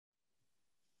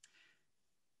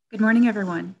Good morning,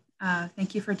 everyone.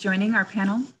 Thank you for joining our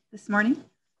panel this morning.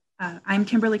 I'm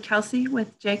Kimberly Kelsey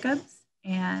with Jacobs,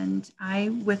 and I,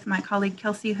 with my colleague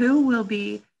Kelsey Hu, will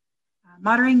be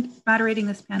moderating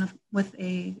this panel with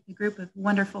a group of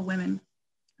wonderful women.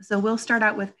 So we'll start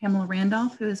out with Pamela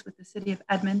Randolph, who is with the City of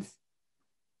Edmonds.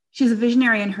 She's a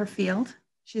visionary in her field.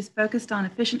 She's focused on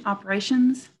efficient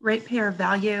operations, ratepayer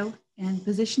value, and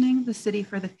positioning the city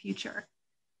for the future,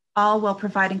 all while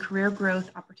providing career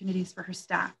growth opportunities for her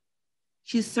staff.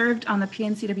 She's served on the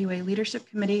PNCWA Leadership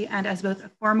Committee and as both a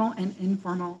formal and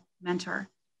informal mentor.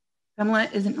 Pamela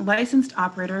is a licensed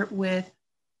operator with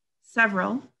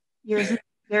several years of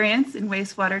experience in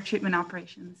wastewater treatment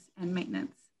operations and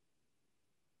maintenance.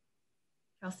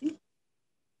 Kelsey?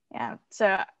 Yeah,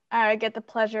 so I get the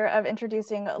pleasure of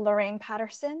introducing Lorraine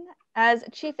Patterson as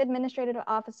Chief Administrative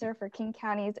Officer for King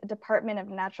County's Department of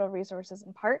Natural Resources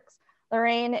and Parks.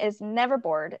 Lorraine is never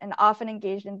bored and often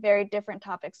engaged in very different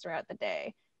topics throughout the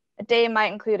day. A day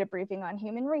might include a briefing on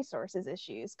human resources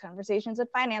issues, conversations with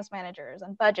finance managers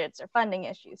on budgets or funding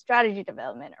issues, strategy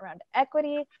development around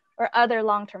equity or other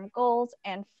long-term goals,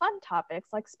 and fun topics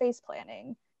like space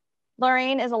planning.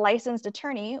 Lorraine is a licensed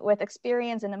attorney with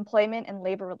experience in employment and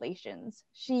labor relations.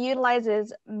 She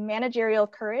utilizes managerial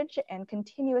courage and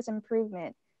continuous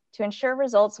improvement to ensure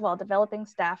results while developing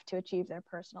staff to achieve their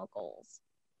personal goals.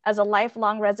 As a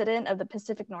lifelong resident of the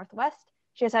Pacific Northwest,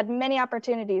 she has had many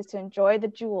opportunities to enjoy the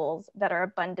jewels that are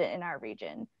abundant in our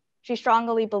region. She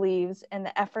strongly believes in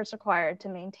the efforts required to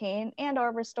maintain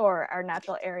and/or restore our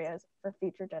natural areas for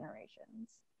future generations.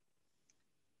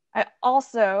 I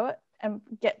also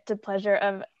get the pleasure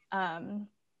of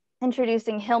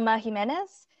introducing Hilma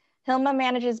Jimenez. Hilma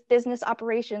manages business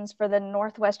operations for the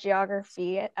Northwest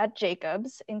geography at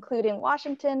Jacobs, including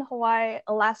Washington, Hawaii,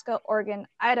 Alaska, Oregon,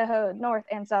 Idaho, North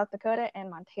and South Dakota,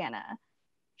 and Montana.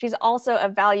 She's also a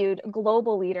valued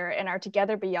global leader in our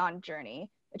Together Beyond journey,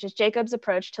 which is Jacobs'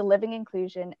 approach to living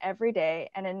inclusion every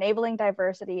day and enabling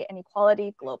diversity and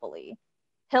equality globally.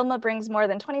 Hilma brings more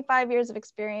than 25 years of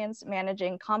experience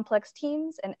managing complex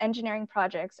teams and engineering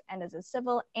projects and is a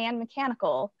civil and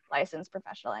mechanical licensed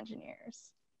professional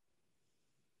engineers.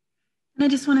 And I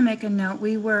just want to make a note.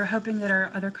 We were hoping that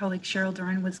our other colleague, Cheryl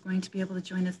Doran, was going to be able to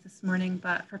join us this morning,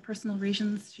 but for personal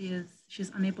reasons,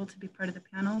 she's unable to be part of the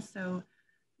panel. So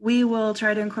we will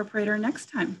try to incorporate her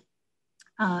next time.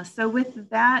 So with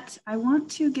that, I want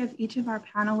to give each of our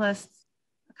panelists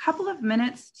a couple of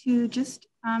minutes to just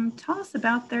tell us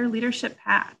about their leadership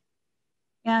path.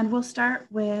 And we'll start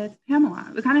with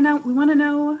Pamela. We want to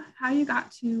know how you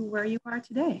got to where you are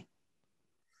today.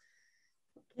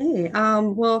 Hey,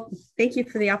 well, thank you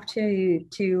for the opportunity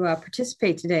to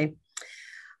participate today.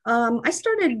 I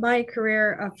started my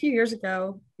career a few years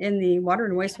ago in the Water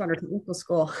and Wastewater Technical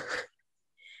School.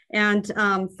 And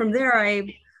from there,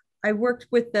 I worked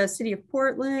with the City of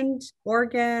Portland,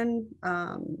 Oregon,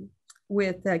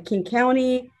 with King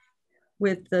County,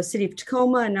 with the City of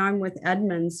Tacoma, and now I'm with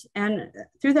Edmonds. And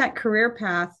through that career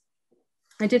path,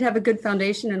 I did have a good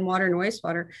foundation in water and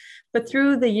wastewater. But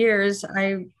through the years,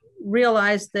 I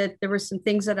realized that there were some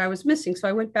things that I was missing. So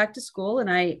I went back to school and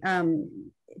I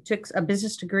took a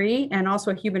business degree and also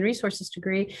a human resources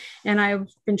degree. And I've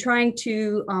been trying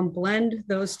to blend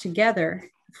those together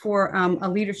for a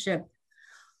leadership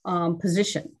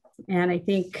position. And I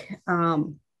think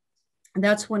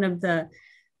that's one of the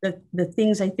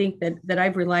things I think that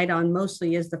I've relied on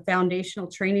mostly is the foundational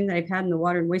training that I've had in the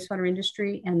water and wastewater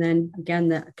industry. And then again,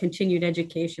 the continued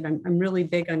education. I'm really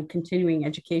big on continuing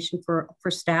education for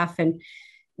staff and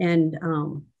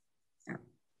yeah.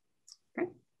 Okay.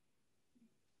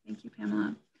 Thank you,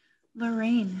 Pamela.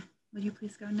 Lorraine, would you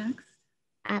please go next?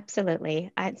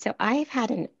 Absolutely. So I've had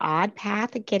an odd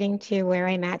path getting to where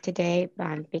I'm at today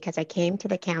because I came to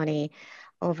the county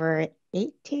over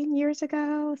 18 years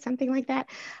ago, something like that,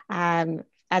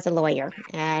 as a lawyer.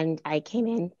 And I came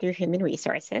in through human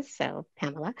resources, so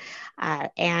Pamela,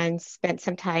 and spent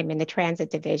some time in the transit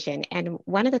division. And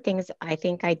one of the things I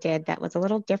think I did that was a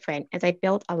little different is I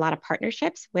built a lot of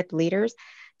partnerships with leaders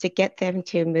to get them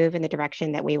to move in the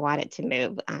direction that we wanted to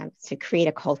move, to create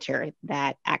a culture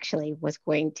that actually was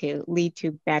going to lead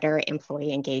to better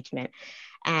employee engagement.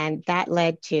 And that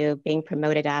led to being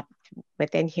promoted up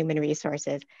within human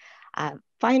resources.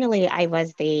 Finally, I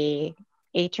was the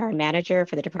HR manager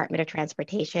for the Department of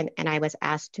Transportation, and I was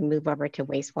asked to move over to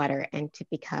wastewater and to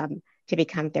become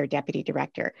their deputy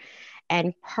director.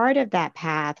 And part of that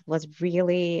path was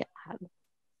really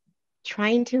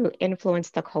trying to influence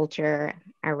the culture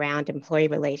around employee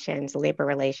relations, labor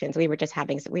relations. We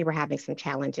were having some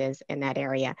challenges in that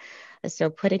area.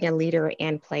 So putting a leader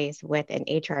in place with an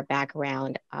HR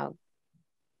background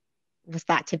was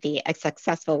thought to be a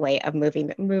successful way of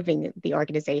moving the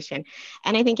organization.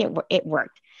 And I think it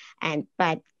worked.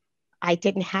 But I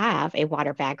didn't have a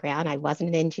water background. I wasn't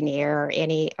an engineer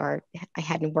or I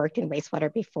hadn't worked in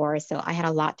wastewater before. So I had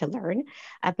a lot to learn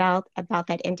about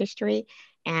that industry,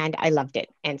 and I loved it.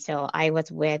 And so I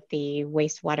was with the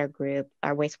wastewater group,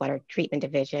 our wastewater treatment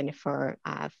division, for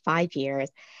 5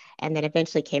 years, and then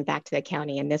eventually came back to the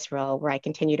county in this role where I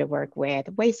continue to work with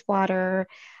wastewater,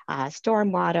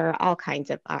 stormwater, all kinds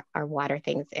of our water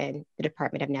things in the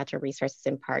Department of Natural Resources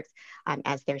and Parks,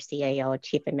 as their CAO,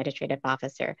 Chief Administrative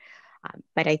Officer.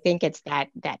 But I think it's that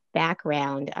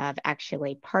background of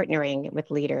actually partnering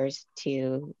with leaders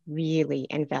to really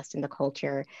invest in the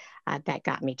culture that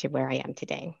got me to where I am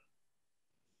today.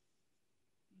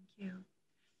 Thank you.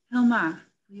 Hilma,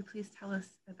 will you please tell us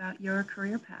about your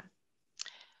career path?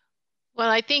 Well,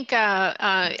 I think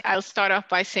I'll start off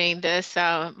by saying this.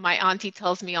 My auntie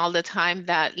tells me all the time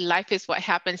that life is what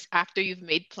happens after you've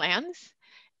made plans.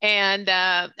 And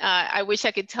I wish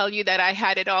I could tell you that I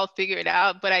had it all figured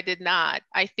out, but I did not.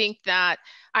 I think that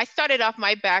I started off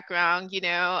my background,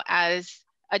 as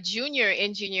a junior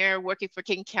engineer working for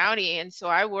King County. And so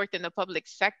I worked in the public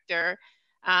sector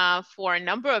for a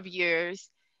number of years.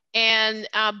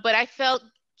 But I felt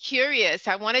curious.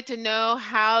 I wanted to know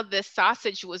how the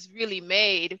sausage was really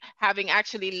made. Having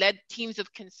actually led teams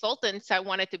of consultants, I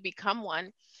wanted to become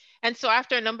one. And so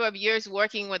after a number of years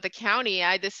working with the county,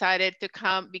 I decided to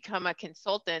become a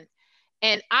consultant.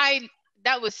 And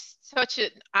that was such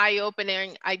an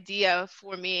eye-opening idea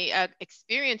for me,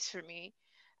 experience for me,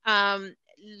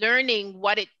 learning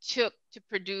what it took to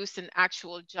produce an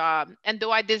actual job. And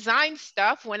though I designed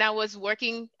stuff when I was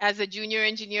working as a junior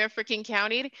engineer for King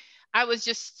County, I was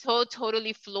just so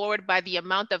totally floored by the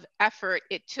amount of effort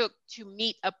it took to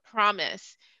meet a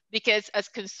promise. Because as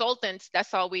consultants,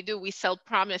 that's all we do. We sell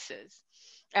promises.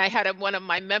 I had one of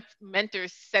my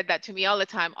mentors said that to me all the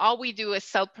time. All we do is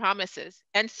sell promises.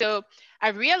 And so I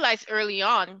realized early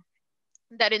on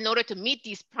that in order to meet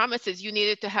these promises, you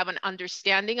needed to have an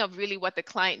understanding of really what the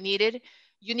client needed.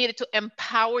 You needed to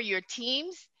empower your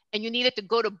teams, and you needed to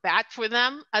go to bat for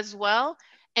them as well,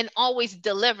 and always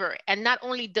deliver. And not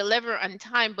only deliver on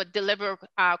time, but deliver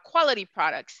quality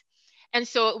products. And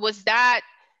so it was that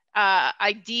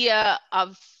idea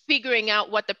of figuring out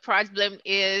what the problem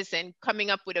is and coming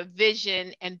up with a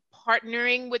vision and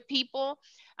partnering with people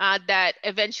that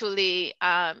eventually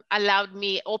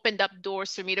opened up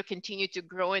doors for me to continue to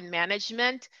grow in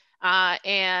management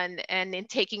and in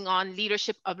taking on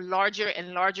leadership of larger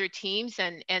and larger teams.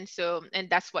 And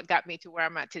that's what got me to where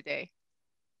I'm at today.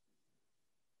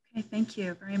 Okay, thank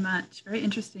you very much. Very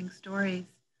interesting stories.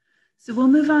 So we'll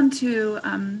move on to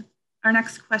our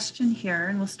next question here,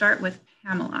 and we'll start with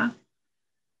Pamela.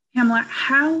 Pamela,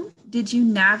 how did you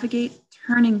navigate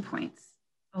turning points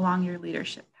along your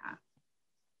leadership path?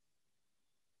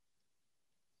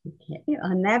 Okay,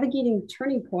 navigating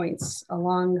turning points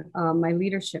along my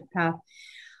leadership path.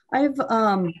 I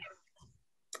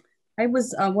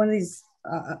was one of these,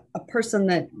 a person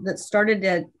that started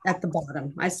at the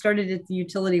bottom. I started at the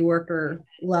utility worker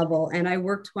level, and I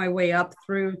worked my way up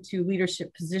through to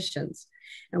leadership positions.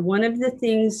 And one of the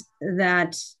things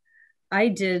that I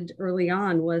did early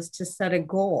on was to set a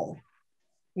goal.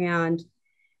 And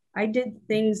I did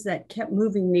things that kept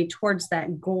moving me towards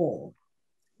that goal.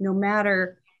 No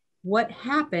matter what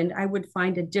happened, I would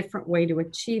find a different way to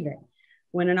achieve it.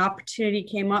 When an opportunity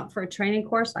came up for a training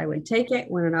course, I would take it.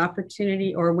 When an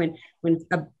opportunity or when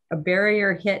a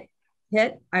barrier hit,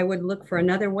 I would look for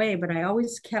another way, but I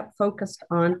always kept focused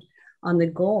on the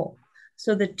goal.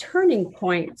 So the turning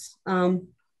points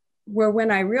were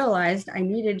when I realized I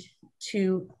needed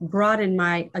to broaden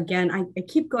I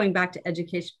keep going back to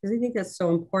education because I think that's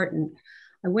so important.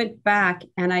 I went back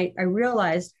and I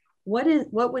realized what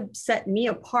would set me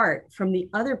apart from the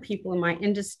other people in my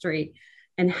industry,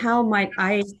 and how might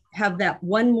I have that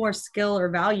one more skill or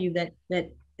value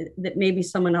that maybe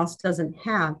someone else doesn't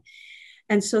have.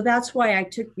 And so that's why I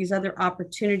took these other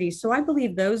opportunities. So I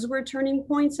believe those were turning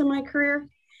points in my career.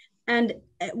 And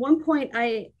at one point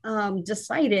I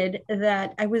decided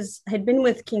that I had been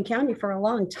with King County for a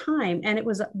long time, and it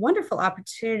was a wonderful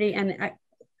opportunity and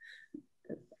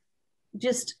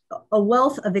just a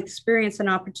wealth of experience and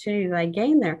opportunity that I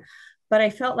gained there. But I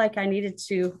felt like I needed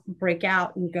to break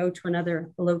out and go to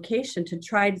another location to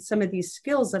try some of these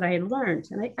skills that I had learned.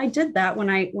 And I did that when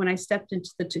I stepped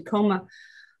into the Tacoma,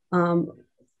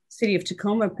 city of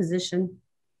Tacoma position.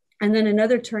 And then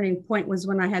another turning point was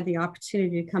when I had the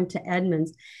opportunity to come to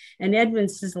Edmonds. And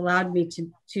Edmonds has allowed me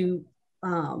to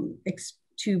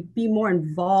to be more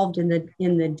involved in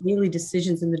the daily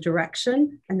decisions and the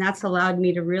direction. And that's allowed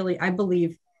me to really, I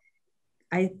believe,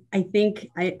 I think,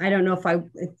 I don't know if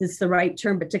it's the right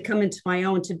term, but to come into my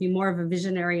own, to be more of a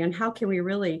visionary on how can we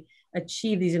really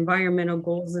achieve these environmental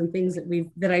goals and things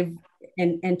that I've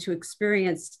and to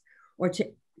experience or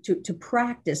to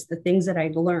practice the things that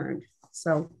I've learned.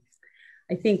 So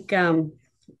I think,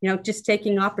 just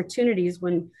taking opportunities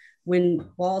when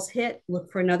walls hit,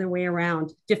 look for another way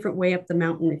around, different way up the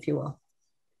mountain, if you will.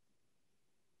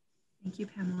 Thank you,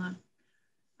 Pamela.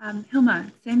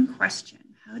 Hilma, same question.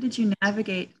 How did you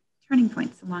navigate turning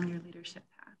points along your leadership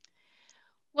path?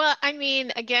 Well, I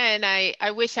mean, again,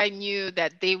 I wish I knew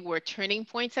that they were turning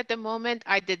points at the moment.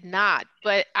 I did not,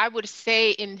 but I would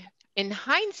say in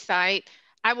hindsight,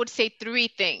 I would say three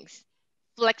things: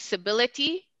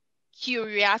 flexibility,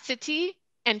 curiosity,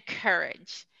 and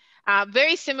courage.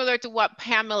 Very similar to what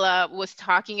Pamela was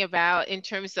talking about in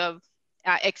terms of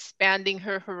expanding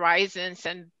her horizons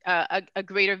and a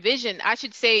greater vision. I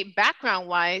should say,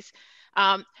 background-wise,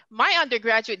 my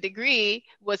undergraduate degree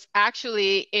was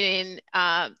actually in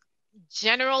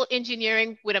general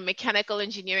engineering with a mechanical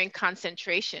engineering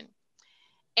concentration.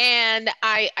 And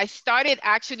I started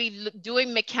actually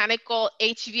doing mechanical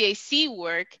HVAC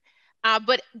work,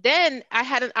 but then I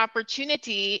had an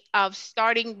opportunity of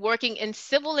starting working in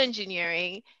civil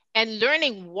engineering and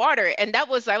learning water. And I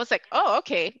was like, oh,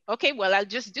 okay, well, I'll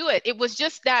just do it. It was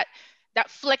just that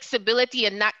flexibility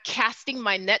and not casting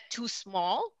my net too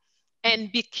small,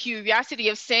 and the curiosity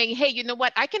of saying, hey, you know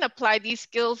what, I can apply these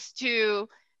skills to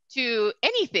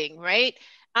anything, right?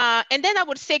 And then I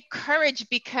would say courage,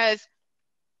 because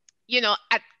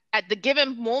at the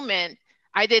given moment,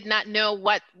 I did not know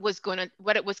what it was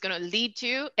gonna lead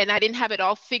to, and I didn't have it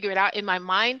all figured out in my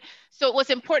mind. So it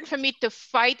was important for me to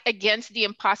fight against the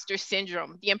imposter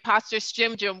syndrome,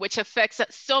 which affects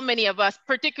so many of us,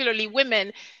 particularly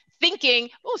women, thinking,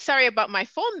 oh, sorry about my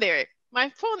phone there, my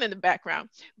phone in the background.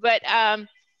 But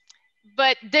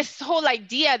this whole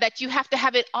idea that you have to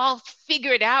have it all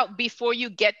figured out before you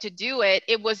get to do it,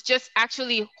 it was just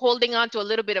actually holding on to a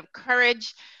little bit of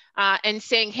courage, and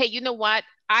saying, hey, you know what?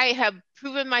 I have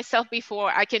proven myself before.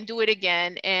 I can do it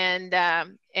again, and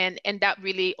that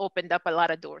really opened up a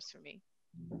lot of doors for me.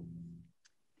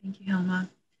 Thank you, Hilma.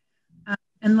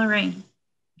 And Lorraine.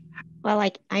 Well,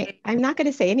 I'm not going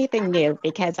to say anything new,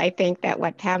 because I think that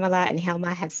what Pamela and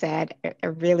Hilma have said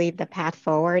are really the path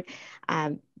forward.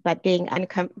 But being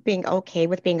okay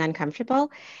with being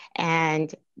uncomfortable,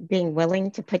 and being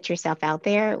willing to put yourself out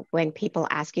there when people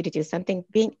ask you to do something,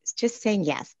 just saying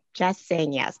yes,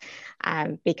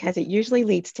 because it usually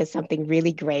leads to something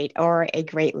really great or a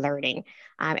great learning.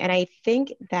 And I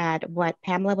think that what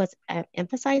Pamela was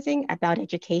emphasizing about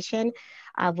education,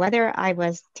 whether I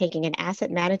was taking an asset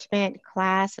management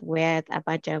class with a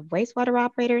bunch of wastewater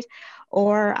operators,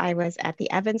 or I was at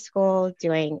the Evans School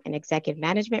doing an executive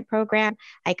management program,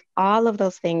 like all of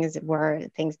those things were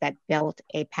things that built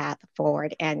a path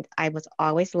forward. And I was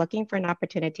always looking for an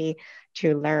opportunity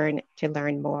to learn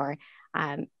more.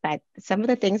 But some of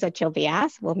the things that you'll be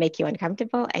asked will make you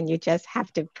uncomfortable, and you just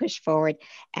have to push forward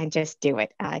and just do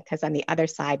it, because on the other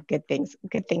side, good things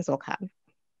will come.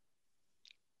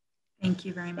 Thank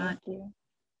you very much. Thank you.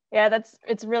 Yeah,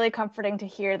 it's really comforting to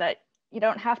hear that you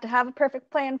don't have to have a perfect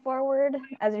plan forward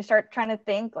as you start trying to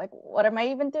think, like, what am I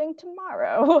even doing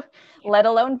tomorrow, let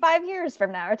alone 5 years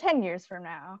from now or 10 years from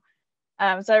now.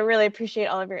 So I really appreciate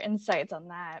all of your insights on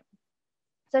that.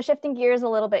 So shifting gears a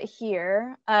little bit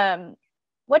here,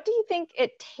 what do you think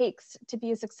it takes to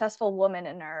be a successful woman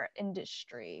in our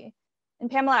industry?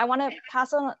 And Pamela, I want to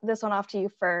pass on this one off to you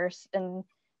first, and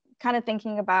kind of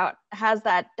thinking about, has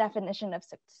that definition of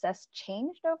success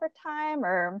changed over time,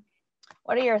 or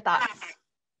what are your thoughts?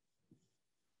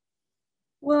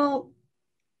 Well,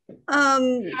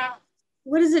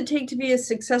 what does it take to be a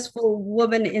successful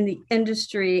woman in the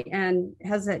industry, and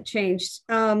has that changed?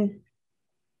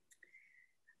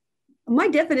 My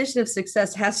definition of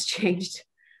success has changed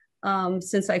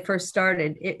since I first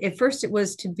started. At first, it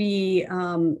was to be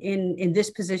in this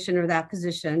position or that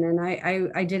position, and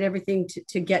I did everything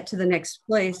to get to the next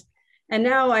place. And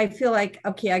now I feel like,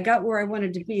 okay, I got where I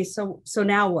wanted to be. So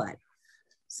now what?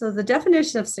 So the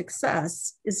definition of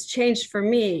success is changed for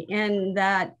me, in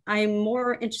that I'm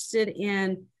more interested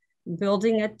in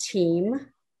building a team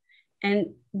and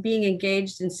being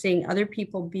engaged in seeing other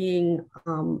people being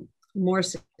more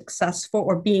successful,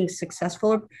 or being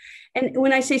successful. And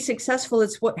when I say successful,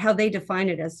 it's how they define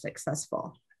it as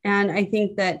successful. And I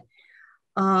think that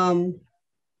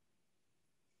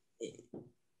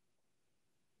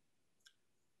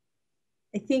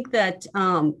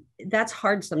that's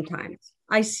hard sometimes.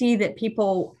 I see that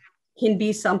people can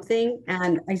be something,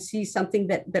 and I see something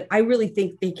that I really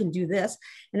think they can do this,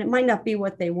 and it might not be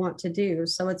what they want to do.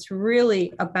 So it's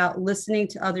really about listening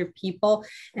to other people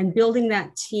and building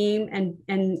that team,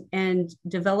 and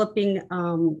developing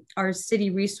our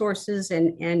city resources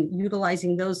and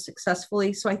utilizing those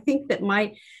successfully. So I think that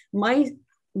my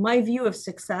view of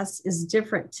success is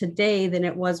different today than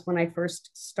it was when I first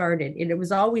started. And it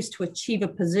was always to achieve a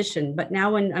position, but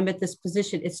now when I'm at this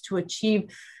position, it's to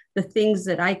achieve the things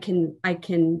that I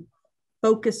can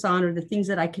focus on, or the things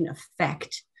that I can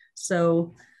affect.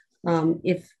 So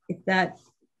if that,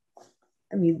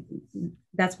 I mean,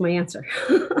 that's my answer.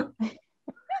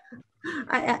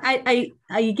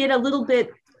 I get a little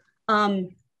bit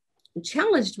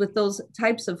challenged with those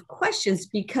types of questions,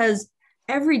 because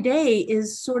every day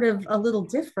is sort of a little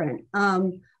different.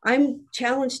 I'm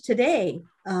challenged today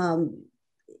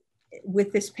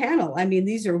with this panel. I mean,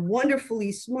 these are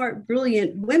wonderfully smart,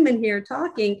 brilliant women here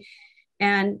talking.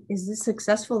 And is this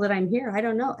successful that I'm here? I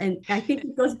don't know. And I think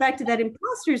it goes back to that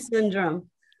imposter syndrome.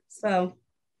 So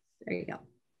there you go.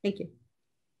 Thank you.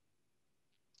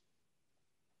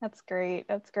 That's great.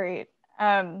 That's great.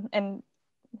 And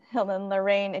Hilma and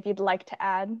Lorraine, if you'd like to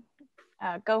add,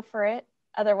 go for it.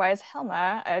 Otherwise,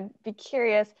 Hilma, I'd be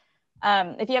curious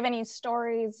if you have any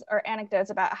stories or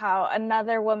anecdotes about how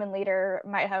another woman leader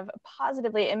might have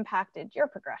positively impacted your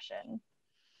progression.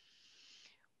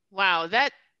 Wow,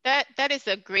 that is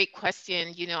a great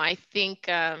question. You know, I think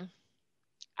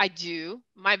I do.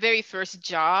 My very first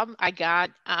job I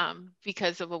got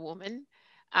because of a woman,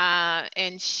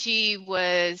 and she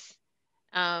was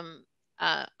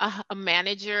a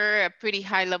manager, a pretty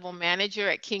high level manager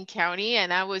at King County,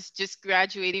 and I was just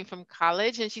graduating from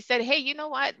college, and she said, "Hey, you know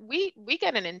what? We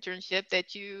got an internship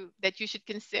that you should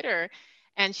consider,"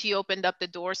 and she opened up the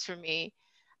doors for me.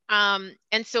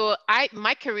 And so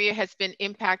my career has been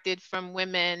impacted from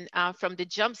women from the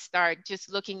jump start,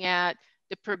 just looking at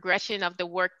the progression of the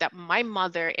work that my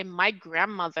mother and my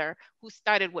grandmother, who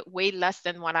started with way less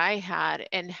than what I had,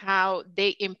 and how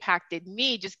they impacted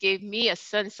me, just gave me a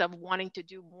sense of wanting to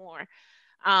do more.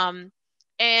 I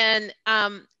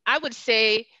would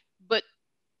say, but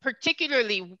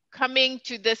particularly coming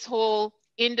to this whole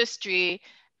industry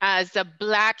as a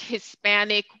Black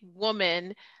Hispanic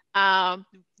woman,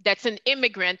 that's an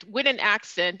immigrant with an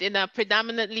accent in a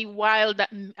predominantly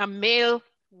male,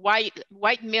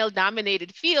 white male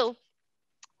dominated field,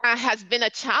 has been a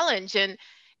challenge.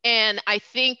 And I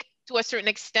think to a certain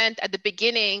extent at the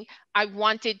beginning, I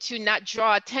wanted to not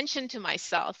draw attention to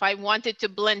myself. I wanted to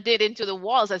blend it into the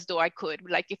walls as though I could,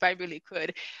 like if I really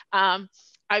could.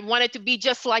 I wanted to be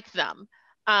just like them.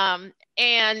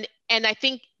 And I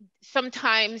think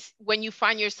sometimes when you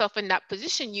find yourself in that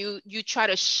position, you try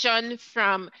to shun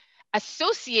from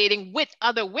associating with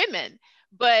other women.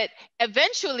 But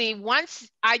eventually, once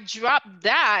I dropped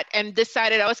that and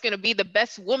decided I was going to be the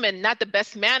best woman, not the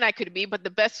best man I could be, but the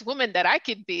best woman that I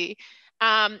could be,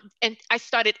 and I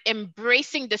started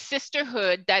embracing the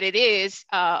sisterhood that it is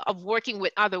of working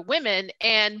with other women.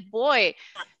 And boy,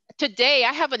 today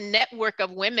I have a network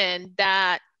of women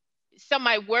that some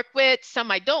I work with, some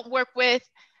I don't work with,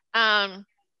 some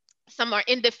are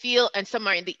in the field and some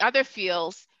are in the other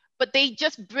fields, but they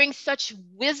just bring such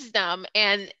wisdom,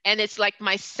 and it's like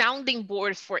my sounding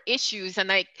board for issues.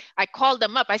 And I call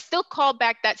them up. I still call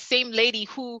back that same lady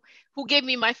who gave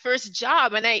me my first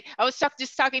job, and I was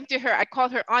just talking to her. I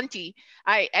called her auntie.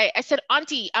 I said,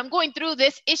 "Auntie, I'm going through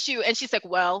this issue," and she's like,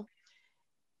 "Well,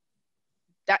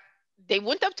 that they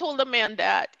wouldn't have told a man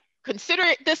that. Consider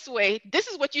it this way. This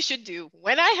is what you should do.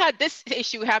 When I had this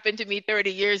issue happen to me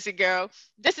 30 years ago,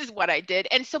 this is what I did."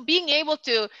 And so being able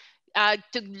to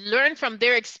learn from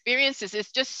their experiences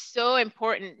is just so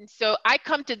important. And so I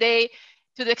come today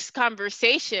to this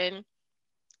conversation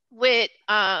with,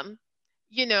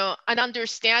 you know, an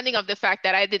understanding of the fact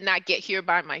that I did not get here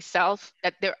by myself,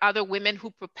 that there are other women who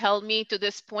propelled me to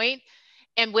this point,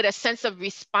 and with a sense of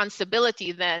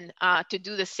responsibility then to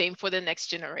do the same for the next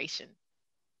generation.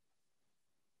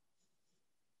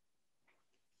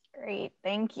 Great,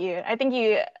 thank you. I think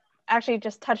you actually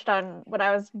just touched on what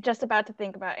I was just about to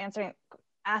think about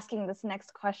asking this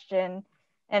next question.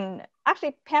 And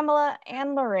actually, Pamela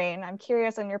and Lorraine, I'm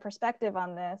curious on your perspective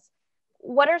on this.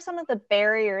 What are some of the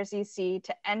barriers you see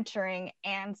to entering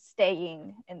and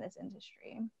staying in this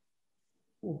industry?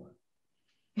 Ooh.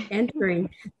 Entering,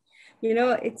 you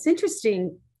know, it's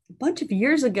interesting. A bunch of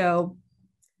years ago,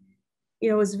 you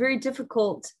know, it was very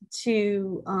difficult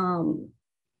to,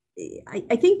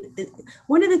 I think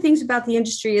one of the things about the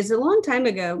industry is a long time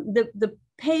ago, the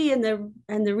pay and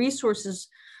the resources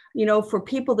for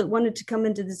people that wanted to come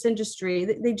into this industry.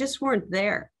 They just weren't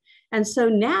there. And so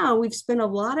now we've spent a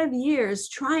lot of years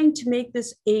trying to make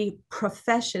this a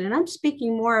profession. And I'm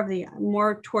speaking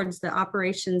more towards the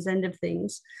operations end of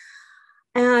things.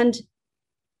 And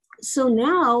so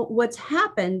now what's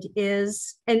happened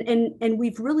is, and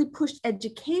we've really pushed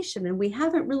education, and we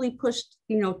haven't really pushed,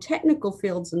 technical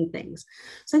fields and things.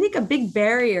 So I think a big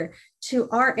barrier to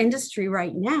our industry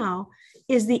right now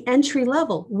is the entry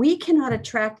level. We cannot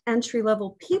attract entry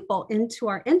level people into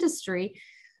our industry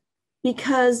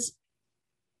because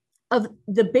of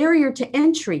the barrier to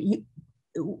entry.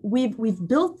 We've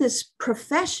built this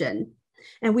profession,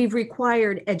 and we've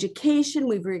required education,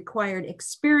 we've required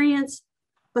experience.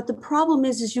 But the problem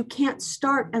is you can't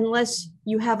start unless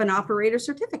you have an operator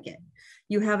certificate.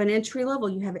 You have an entry level,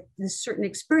 you have this certain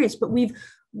experience, but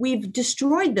we've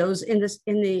destroyed those in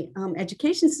the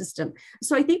education system.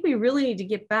 So I think we really need to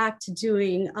get back to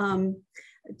doing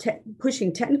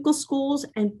pushing technical schools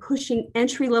and pushing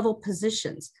entry-level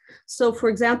positions. So for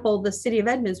example, the city of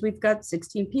Edmonds, we've got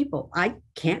 16 people. I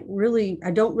don't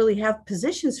really have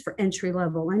positions for entry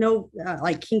level. I know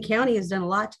like King County has done a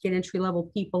lot to get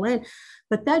entry-level people in,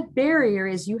 but that barrier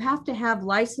is you have to have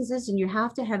licenses and you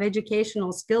have to have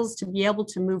educational skills to be able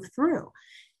to move through.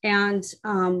 And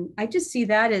I just see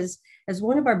that as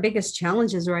one of our biggest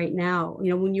challenges right now.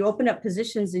 When you open up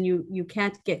positions and you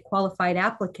can't get qualified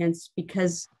applicants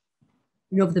because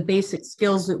of the basic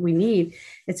skills that we need,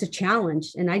 it's a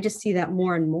challenge. And I just see that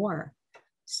more and more.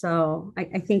 So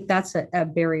I think that's a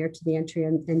barrier to the entry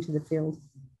into the field.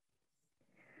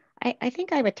 I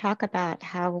think I would talk about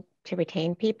how to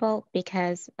retain people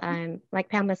because like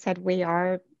Pamela said,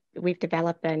 we've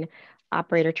developed an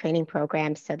operator training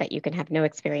program so that you can have no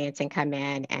experience and come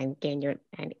in and gain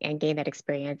that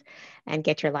experience and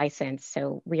get your license.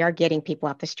 So we are getting people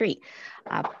off the street.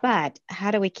 But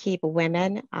how do we keep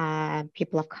women,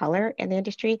 people of color in the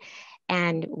industry?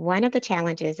 And one of the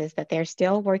challenges is that they're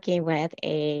still working with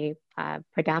a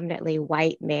predominantly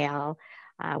white male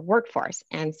workforce.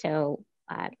 And so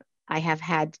I have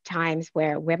had times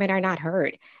where women are not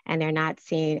heard and they're not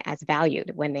seen as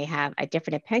valued when they have a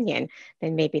different opinion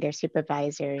than maybe their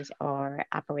supervisors or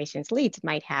operations leads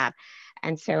might have.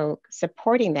 And so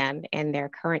supporting them in their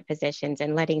current positions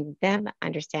and letting them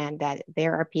understand that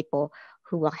there are people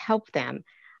who will help them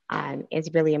is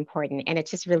really important. And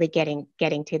it's just really getting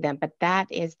to them. But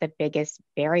that is the biggest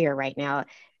barrier right now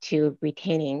to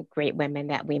retaining great women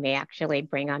that we may actually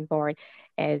bring on board,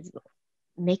 is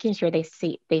making sure they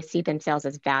see themselves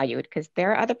as valued, because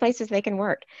there are other places they can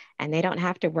work and they don't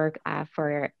have to work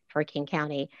for King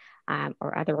County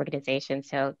or other organizations.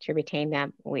 So to retain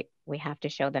them, we have to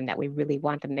show them that we really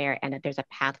want them there and that there's a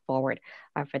path forward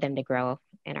for them to grow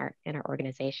in our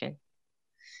organization.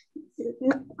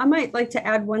 I might like to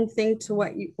add one thing to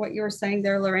what you were saying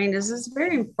there, Lorraine. It's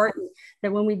very important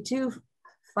that when we do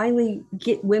finally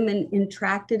get women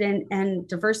attracted and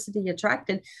diversity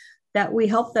attracted, that we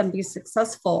help them be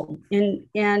successful.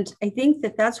 And I think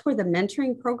that's where the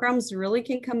mentoring programs really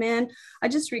can come in. I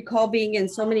just recall being in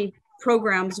so many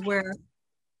programs where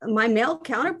my male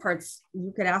counterparts,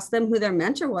 you could ask them who their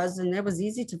mentor was, and it was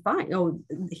easy to find. Oh,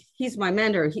 he's my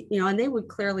mentor, and they would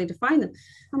clearly define them.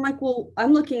 I'm like, well,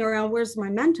 I'm looking around, where's my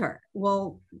mentor?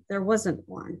 Well, there wasn't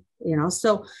one,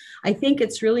 So I think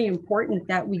it's really important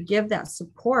that we give that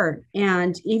support.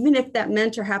 And even if that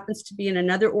mentor happens to be in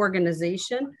another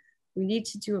organization, we need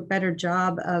to do a better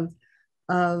job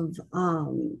of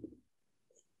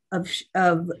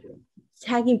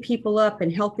tagging people up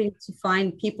and helping to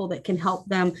find people that can help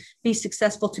them be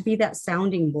successful, to be that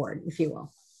sounding board, if you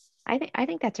will. I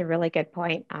think that's a really good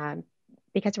point,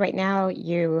 because right now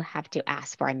you have to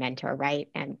ask for a mentor, right?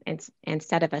 And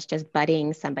instead of us just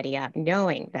budding somebody up,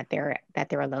 knowing that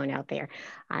they're alone out there,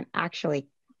 actually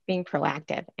being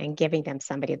proactive and giving them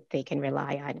somebody that they can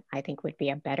rely on, I think would be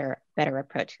a better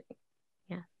approach.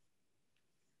 Yeah.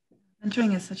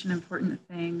 Mentoring is such an important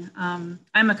thing. I'm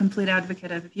a complete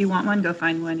advocate of, if you want one, go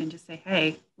find one and just say,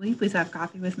 hey, will you please have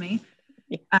coffee with me?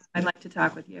 I'd like to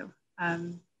talk with you.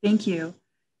 Thank you.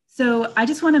 So I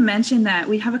just want to mention that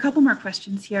we have a couple more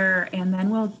questions here, and then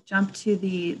we'll jump to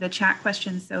the chat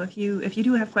questions. So if you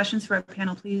do have questions for our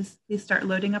panel, please start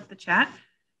loading up the chat.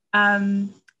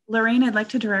 Lorraine, I'd like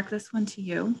to direct this one to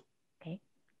you. Okay.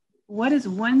 What is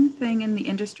one thing in the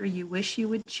industry you wish you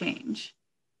would change,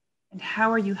 and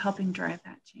how are you helping drive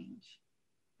that change?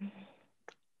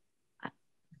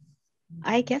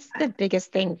 I guess the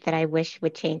biggest thing that I wish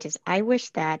would change is I wish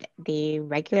that the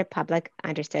regular public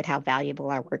understood how valuable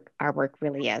our work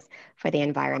really is for the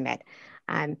environment.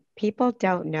 People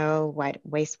don't know what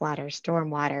wastewater,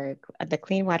 stormwater, the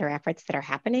clean water efforts that are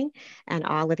happening and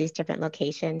all of these different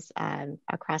locations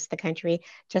across the country,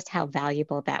 just how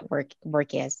valuable that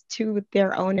work is to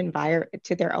their own environment,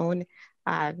 to their own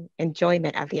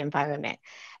enjoyment of the environment.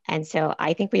 And so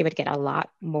I think we would get a lot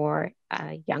more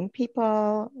young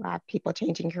people, people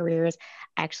changing careers,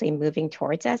 actually moving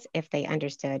towards us if they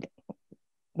understood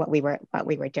what we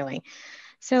were doing.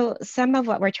 So some of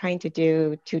what we're trying to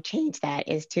do to change that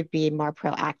is to be more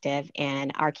proactive in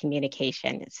our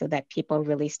communication so that people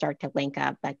really start to link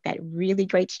up, like that really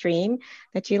great stream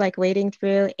that you like wading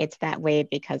through. It's that way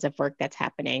because of work that's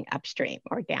happening upstream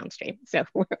or downstream. So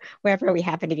wherever we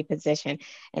happen to be positioned,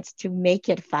 it's to make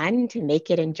it fun, to make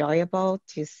it enjoyable,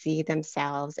 to see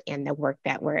themselves in the work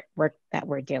that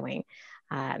we're doing.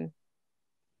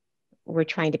 We're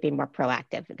trying to be more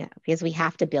proactive because we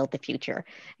have to build the future,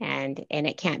 and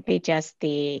it can't be just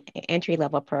the entry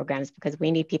level programs, because we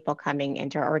need people coming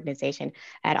into our organization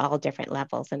at all different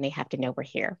levels, and they have to know we're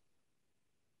here.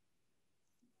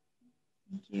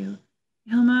 Thank you.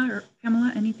 Hilma or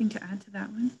Pamela, anything to add to that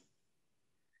one?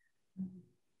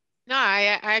 No,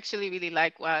 I actually really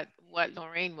like what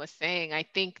Lorraine was saying. I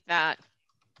think that,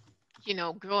 you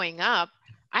know, growing up,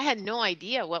 I had no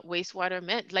idea what wastewater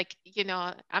meant. Like, you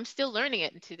know, I'm still learning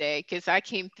it today because I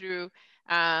came through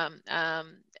as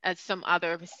some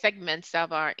other segments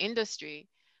of our industry.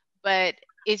 But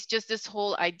it's just this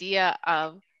whole idea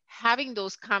of having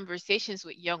those conversations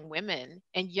with young women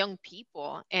and young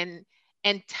people, and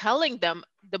telling them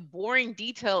the boring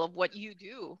detail of what you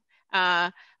do.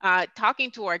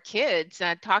 Talking to our kids,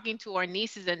 talking to our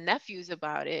nieces and nephews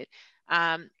about it.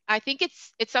 I think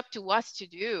it's up to us to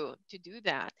do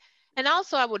that. And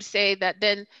also, I would say that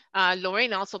then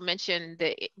Lorraine also mentioned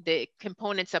the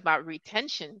components about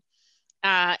retention.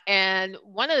 And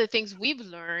one of the things we've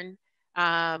learned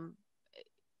as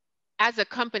a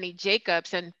company,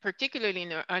 Jacobs, and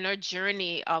particularly on our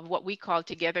journey of what we call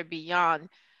Together Beyond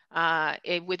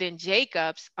within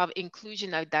Jacobs of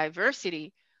inclusion of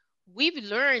diversity, we've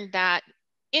learned that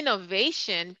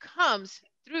innovation comes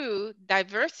through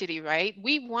diversity, right?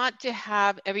 We want to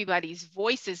have everybody's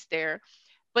voices there,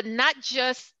 but not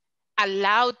just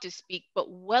allowed to speak, but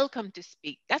welcome to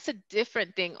speak. That's a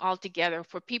different thing altogether,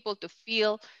 for people to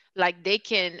feel like they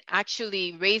can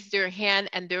actually raise their hand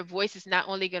and their voice is not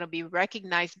only going to be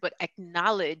recognized, but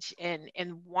acknowledged and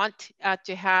want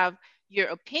to have your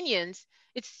opinions.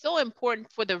 It's so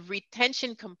important for the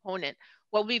retention component.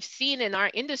 What we've seen in our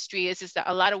industry is that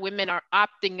a lot of women are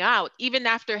opting out, even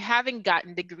after having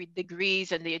gotten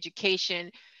degrees and the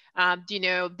education. You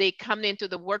know, they come into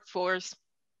the workforce,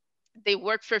 they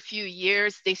work for a few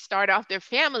years, they start off their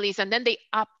families, and then they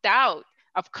opt out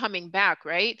of coming back,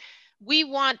 right? We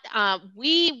want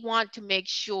to make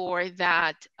sure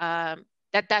that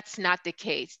that's not the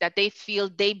case, that they feel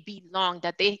they belong,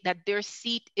 that their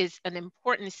seat is an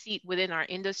important seat within our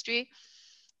industry.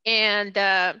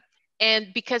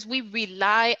 And because we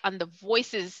rely on the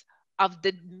voices of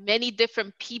the many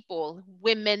different people,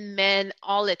 women, men,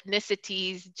 all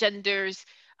ethnicities, genders,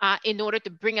 in order to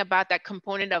bring about that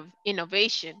component of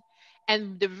innovation.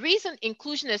 And the reason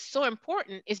inclusion is so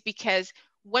important is because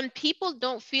when people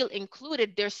don't feel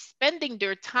included, they're spending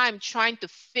their time trying to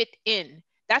fit in.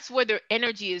 That's where their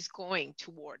energy is going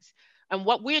towards. And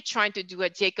what we're trying to do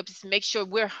at Jacobs is make sure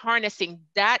we're harnessing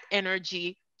that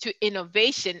energy to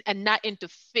innovation and not into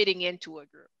fitting into a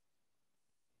group.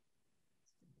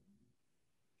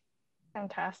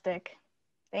 Fantastic.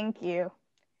 Thank you.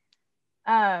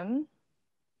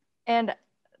 And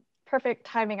perfect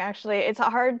timing, actually. It's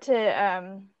hard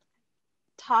to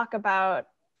talk about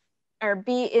or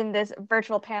be in this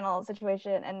virtual panel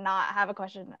situation and not have a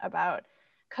question about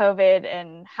COVID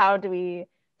and how do we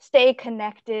stay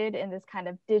connected in this kind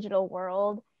of digital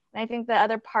world. And I think the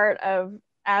other part of,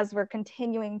 as we're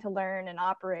continuing to learn and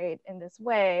operate in this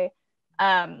way,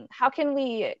 how can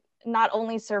we not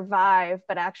only survive,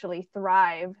 but actually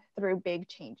thrive through big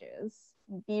changes,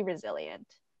 be resilient?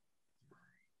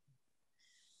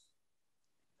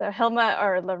 So Hilma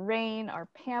or Lorraine or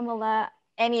Pamela,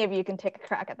 any of you can take a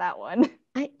crack at that one.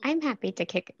 I'm happy to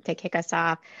kick us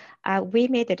off. We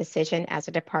made the decision as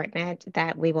a department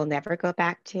that we will never go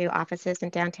back to offices in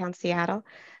downtown Seattle.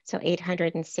 So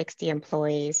 860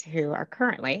 employees who are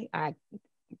currently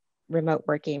remote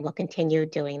working will continue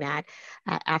doing that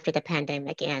after the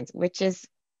pandemic ends, which is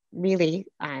really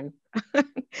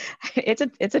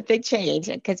it's a big change,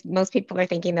 because most people are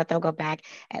thinking that they'll go back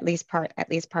at least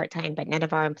part-time, but none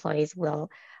of our employees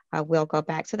will will go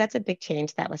back. So that's a big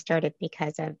change that was started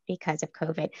because of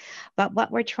COVID. But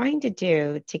what we're trying to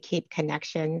do to keep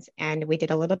connections, and we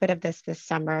did a little bit of this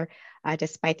summer,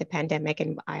 despite the pandemic,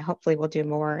 and I hopefully will do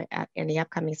more in the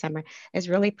upcoming summer, is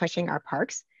really pushing our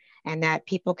parks and that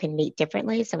people can meet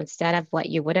differently. So instead of what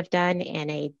you would have done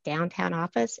in a downtown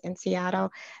office in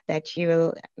Seattle, that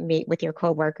you meet with your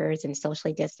coworkers and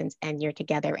socially distance and you're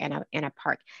together in a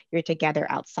park, you're together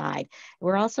outside.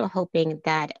 We're also hoping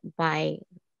that by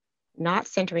not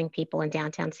centering people in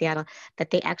downtown Seattle,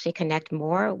 that they actually connect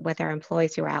more with our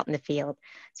employees who are out in the field.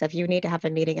 So if you need to have a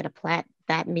meeting at a plant,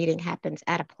 that meeting happens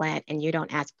at a plant and you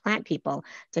don't ask plant people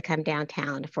to come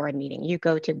downtown for a meeting. You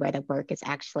go to where the work is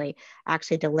actually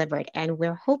delivered. And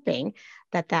we're hoping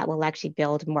that that will actually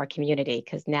build more community,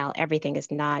 because now everything is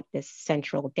not this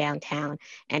central downtown,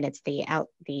 and it's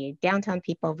the downtown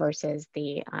people versus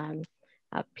the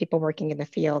people working in the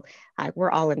field.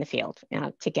 We're all in the field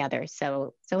together.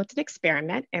 So it's an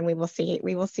experiment, and we will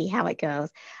see how it goes.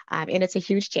 And it's a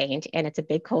huge change, and it's a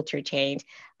big culture change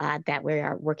that we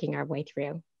are working our way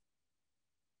through.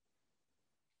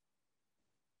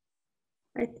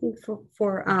 I think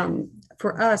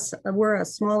for us, we're a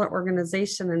smaller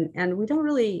organization, and we don't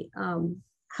really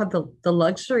have the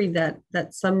luxury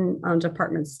that some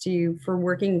departments do for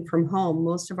working from home.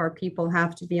 Most of our people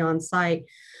have to be on site.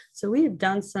 So we have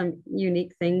done some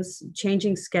unique things,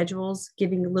 changing schedules,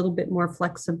 giving a little bit more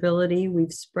flexibility.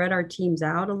 We've spread our teams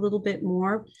out a little bit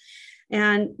more.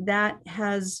 And that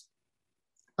has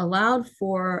allowed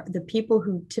for the people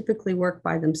who typically work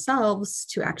by themselves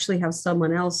to actually have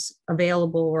someone else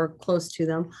available or close to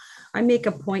them. I make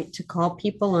a point to call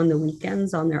people on the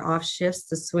weekends, on their off shifts,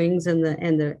 the swings and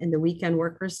the weekend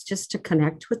workers, just to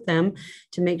connect with them,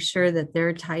 to make sure that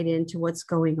they're tied into what's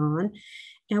going on.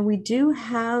 And we do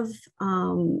have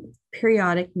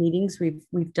periodic meetings.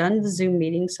 We've done the Zoom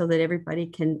meetings so that everybody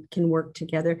can work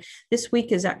together. This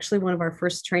week is actually one of our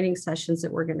first training sessions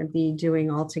that we're going to be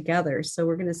doing all together. So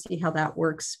we're going to see how that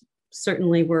works.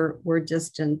 Certainly, we're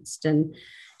distanced and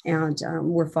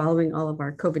we're following all of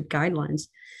our COVID guidelines,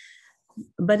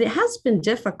 but it has been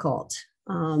difficult.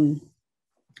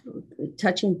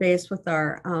 Touching base with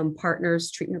our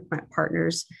partners, treatment plant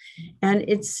partners. And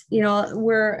it's,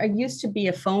 I used to be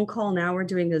a phone call, now we're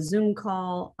doing a Zoom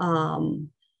call.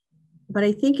 But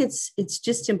I think it's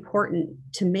just important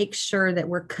to make sure that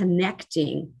we're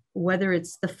connecting, whether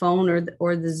it's the phone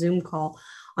or the Zoom call,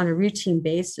 on a routine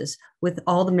basis with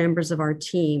all the members of our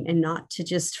team, and not to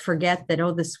just forget that,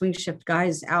 the swing shift guy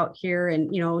is out here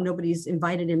and, nobody's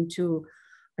invited him to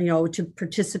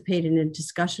participate in a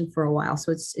discussion for a while.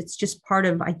 So it's just part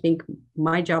of, I think,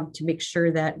 my job to make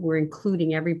sure that we're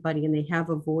including everybody and they have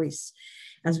a voice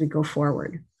as we go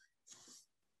forward.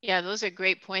 Yeah, those are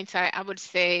great points. I would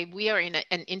say we are in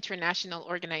an international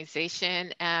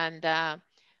organization, and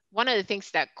one of the things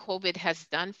that COVID has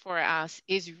done for us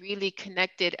is really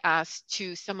connected us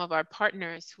to some of our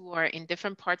partners who are in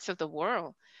different parts of the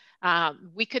world.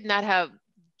 We could not have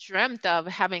dreamt of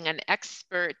having an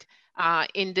expert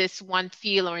in this one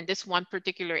field or in this one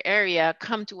particular area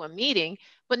come to a meeting,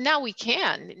 but now we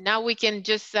can. Now we can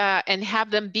just and have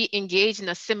them be engaged in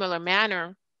a similar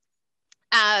manner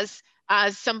as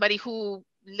somebody who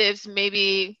lives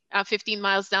maybe 15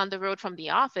 miles down the road from the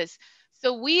office.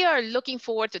 So we are looking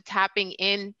forward to tapping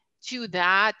into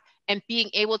that and being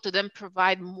able to then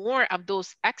provide more of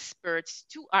those experts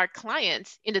to our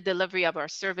clients in the delivery of our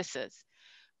services.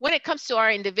 When it comes to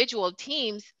our individual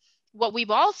teams, what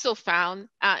we've also found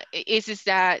is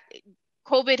that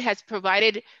COVID has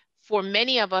provided for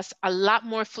many of us a lot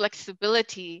more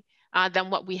flexibility than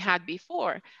what we had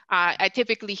before. I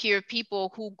typically hear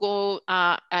people who go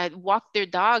and walk their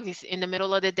dogs in the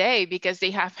middle of the day because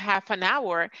they have half an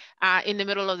hour in the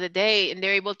middle of the day, and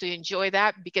they're able to enjoy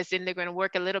that because then they're going to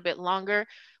work a little bit longer.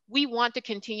 We want to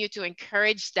continue to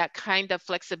encourage that kind of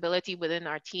flexibility within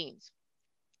our teams.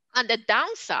 On the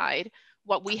downside,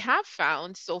 what we have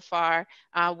found so far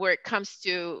where it comes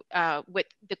to with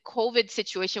the COVID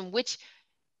situation, which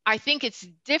I think it's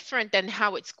different than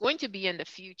how it's going to be in the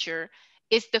future,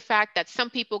 is the fact that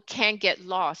some people can get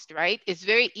lost, right? It's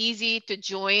very easy to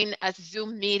join a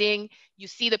Zoom meeting. You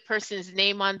see the person's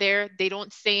name on there. They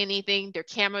don't say anything. Their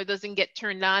camera doesn't get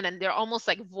turned on, and they're almost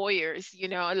like voyeurs,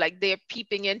 like they're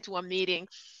peeping into a meeting.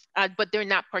 But they're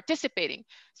not participating.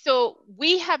 So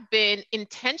we have been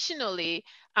intentionally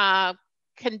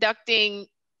conducting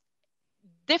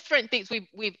different things.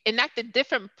 We've enacted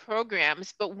different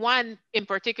programs, but one in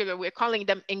particular, we're calling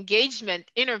them engagement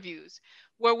interviews,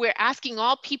 where we're asking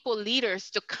all people leaders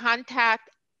to contact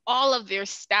all of their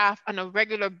staff on a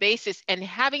regular basis and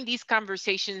having these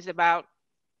conversations about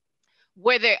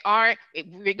where they are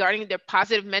regarding their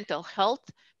positive mental health.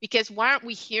 Because why aren't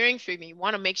we hearing from you? We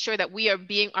want to make sure that we are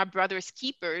being our brother's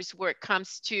keepers where it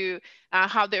comes to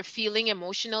how they're feeling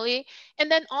emotionally. And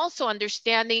then also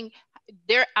understanding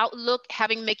their outlook,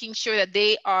 making sure that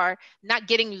they are not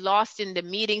getting lost in the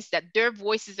meetings, that their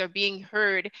voices are being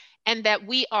heard, and that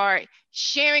we are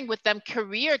sharing with them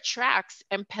career tracks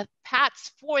and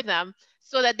paths for them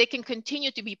so that they can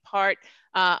continue to be part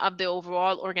of the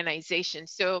overall organization.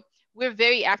 So we're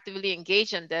very actively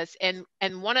engaged in this. And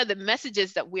one of the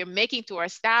messages that we're making to our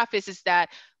staff is that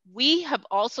we have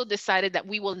also decided that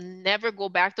we will never go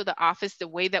back to the office the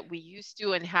way that we used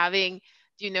to, and having,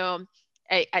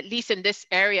 at least in this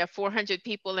area, 400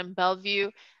 people in Bellevue.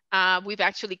 We've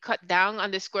actually cut down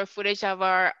on the square footage of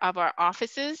our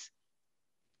offices.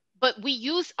 But we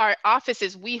use our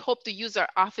offices, we hope to use our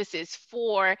offices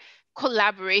for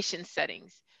collaboration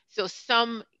settings. So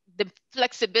the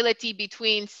flexibility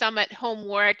between some at home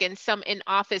work and some in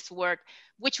office work,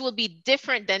 which will be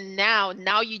different than now.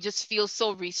 Now you just feel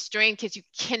so restrained because you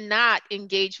cannot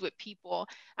engage with people.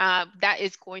 That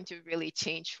is going to really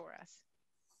change for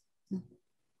us.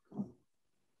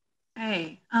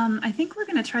 Okay, I think we're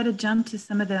going to try to jump to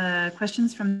some of the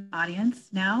questions from the audience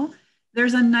now.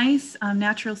 There's a nice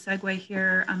natural segue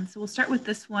here. So we'll start with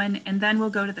this one, and then we'll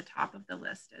go to the top of the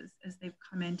list as they've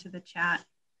come into the chat.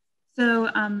 So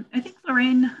I think,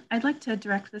 Lorraine, I'd like to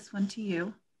direct this one to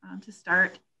you to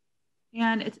start.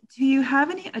 And do you have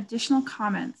any additional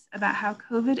comments about how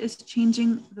COVID is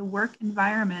changing the work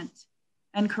environment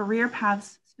and career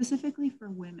paths specifically for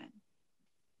women?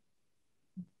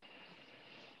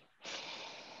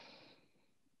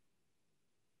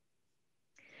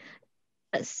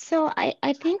 So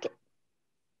I think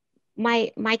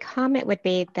my comment would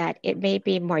be that it may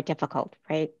be more difficult,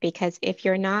 right? Because if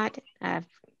you're not,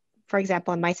 for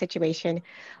example, in my situation,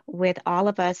 with all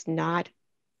of us not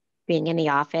being in the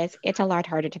office, it's a lot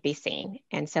harder to be seen.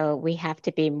 And so we have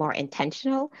to be more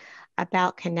intentional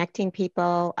about connecting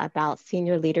people, about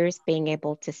senior leaders being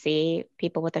able to see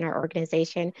people within our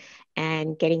organization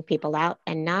and getting people out.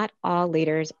 And not all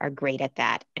leaders are great at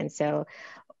that. And so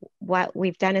what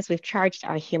we've done is we've charged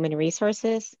our human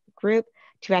resources group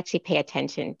to actually pay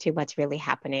attention to what's really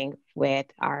happening with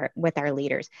our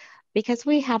leaders, because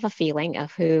we have a feeling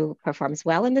of who performs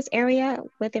well in this area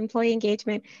with employee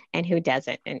engagement and who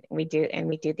doesn't. And we do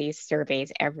these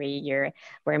surveys every year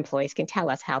where employees can tell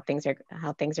us how things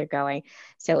are going.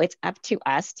 So it's up to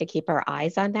us to keep our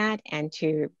eyes on that and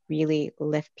to really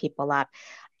lift people up.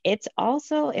 It's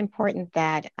also important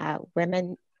that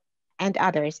women and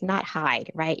others not hide,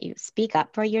 right? You speak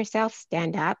up for yourself,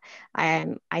 stand up.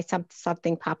 I saw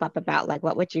something pop up about like,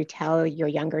 what would you tell your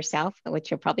younger self,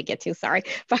 which you'll probably get to, sorry.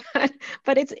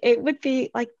 But it would be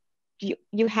like,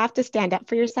 you have to stand up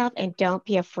for yourself and don't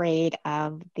be afraid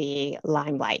of the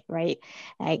limelight, right?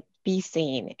 Like, be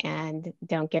seen and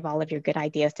don't give all of your good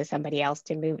ideas to somebody else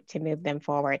to move them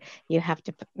forward. You have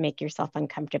to make yourself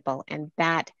uncomfortable. And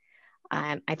that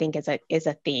I think is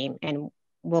a theme, and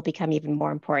will become even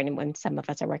more important when some of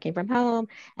us are working from home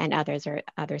and others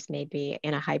may be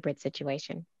in a hybrid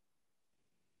situation.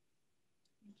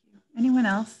 Thank you. Anyone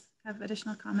else have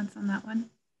additional comments on that one?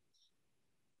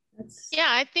 Yeah,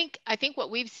 I think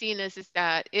what we've seen is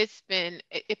that it's been,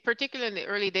 particularly in the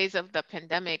early days of the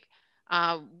pandemic,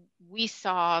 we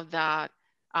saw that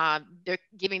they're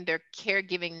giving their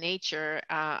caregiving nature.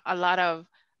 A lot of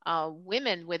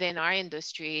women within our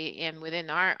industry and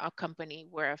within our company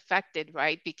were affected,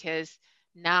 right? Because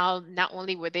now not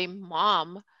only were they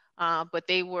mom, but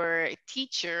they were a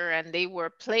teacher and they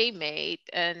were playmate,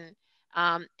 and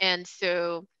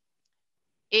so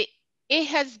it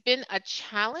has been a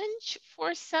challenge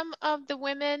for some of the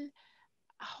women.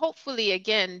 Hopefully,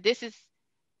 again,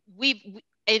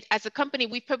 as a company,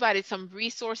 we provided some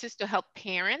resources to help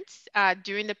parents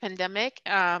during the pandemic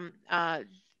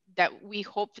that we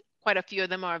hope quite a few of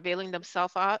them are availing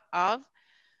themselves of.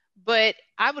 But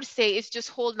I would say it's just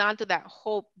holding on to that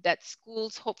hope that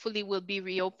schools hopefully will be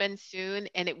reopened soon,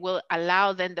 and it will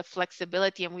allow then the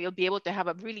flexibility, and we'll be able to have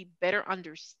a really better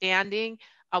understanding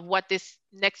of what this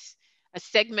next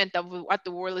segment of what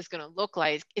the world is going to look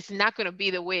like. It's not going to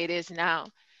be the way it is now.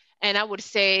 And I would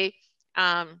say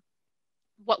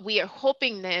what we are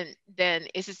hoping then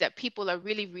is that people are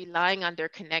really relying on their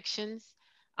connections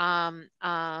and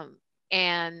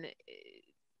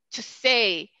to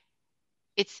say,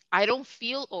 I don't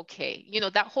feel okay.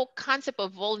 That whole concept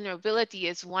of vulnerability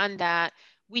is one that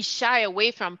we shy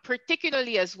away from,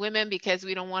 particularly as women, because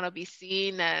we don't want to be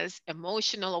seen as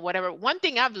emotional or whatever. One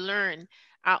thing I've learned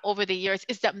over the years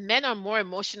is that men are more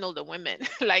emotional than women.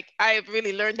 Like, I've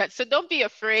really learned that. So don't be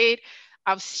afraid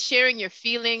of sharing your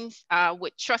feelings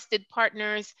with trusted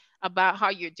partners about how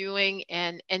you're doing,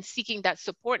 and seeking that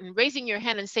support and raising your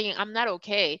hand and saying, I'm not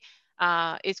okay,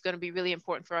 is going to be really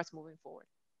important for us moving forward.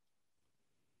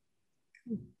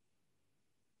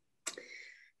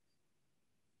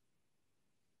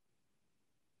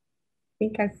 I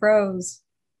think I froze.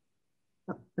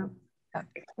 Oh, no.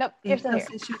 Okay. Nope, you're still here.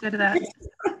 Should go to that.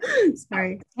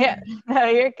 Sorry. Yeah, no,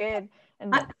 you're good.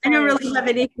 And I don't really have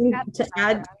anything to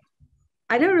add.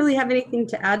 I don't really have anything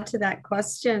to add to that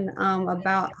question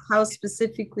about how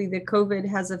specifically the COVID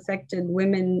has affected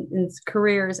women's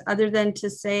careers, other than to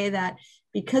say that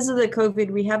because of the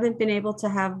COVID, we haven't been able to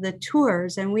have the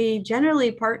tours, and we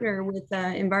generally partner with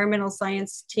the environmental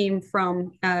science team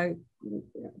from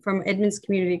Edmonds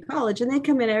Community College, and they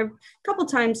come in a couple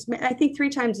times, I think 3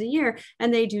 times a year,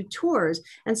 and they do tours.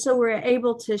 And so we're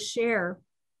able to share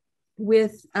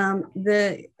with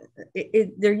they're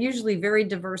usually very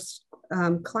diverse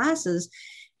classes,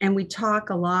 and we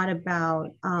talk a lot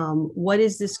about what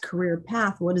is this career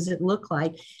path, what does it look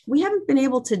like. We haven't been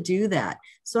able to do that,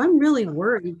 so I'm really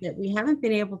worried that we haven't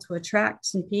been able to attract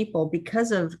some people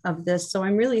because of this. So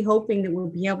I'm really hoping that we'll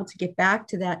be able to get back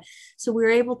to that, so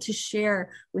we're able to share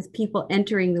with people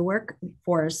entering the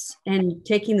workforce and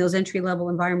taking those entry-level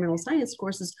environmental science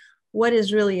courses what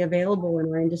is really available in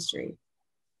our industry.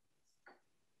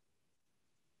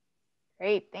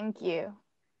 Great, thank you.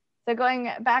 So going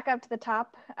back up to the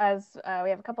top, as we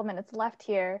have a couple minutes left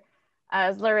here,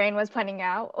 as Lorraine was pointing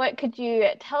out, what could you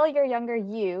tell your younger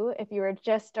you if you were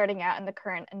just starting out in the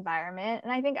current environment?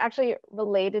 And I think actually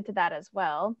related to that as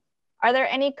well, are there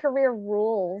any career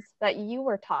rules that you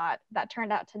were taught that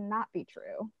turned out to not be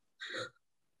true?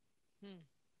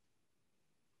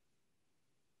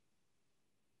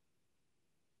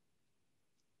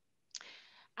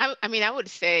 I mean, I would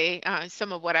say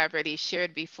some of what I've already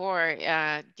shared before.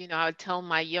 I would tell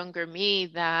my younger me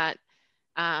that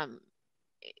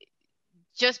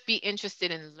just be interested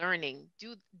in learning.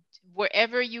 Do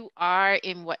wherever you are,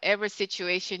 in whatever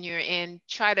situation you're in,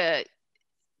 try to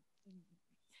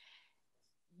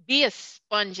be a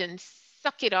sponge and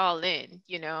suck it all in.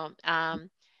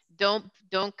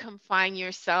 Don't confine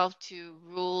yourself to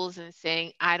rules and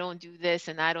saying, I don't do this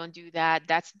and I don't do that.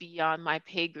 That's beyond my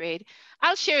pay grade.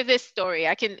 I'll share this story.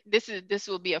 This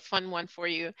will be a fun one for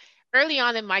you. Early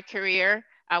on in my career,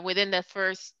 within the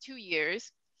first 2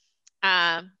 years,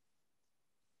 I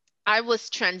was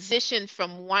transitioned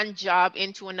from one job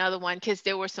into another one because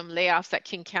there were some layoffs at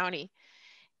King County.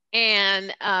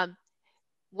 And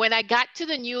when I got to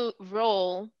the new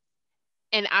role,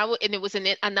 and it was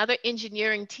another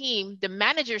engineering team, the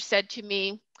manager said to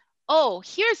me, oh,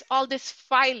 here's all this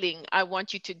filing I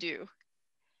want you to do.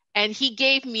 And he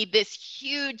gave me this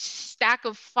huge stack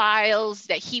of files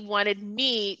that he wanted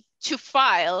me to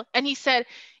file. And he said,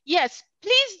 yes,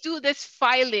 please do this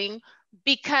filing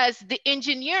because the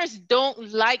engineers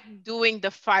don't like doing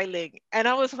the filing. And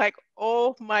I was like,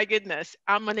 oh my goodness,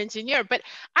 I'm an engineer. But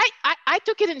I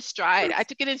took it in stride. I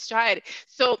took it in stride.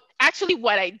 So actually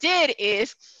what I did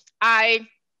is I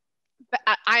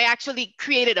actually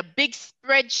created a big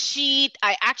spreadsheet.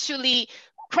 I actually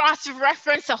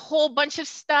cross-referenced a whole bunch of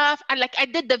stuff. And I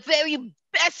did the very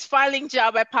best filing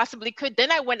job I possibly could.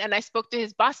 Then I went and I spoke to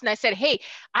his boss and I said, hey,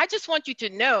 I just want you to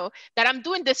know that I'm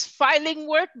doing this filing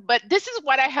work, but this is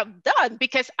what I have done,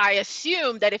 because I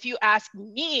assume that if you ask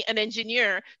me, an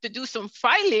engineer, to do some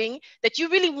filing, that you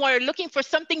really were looking for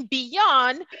something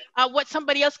beyond what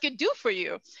somebody else could do for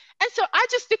you. And so I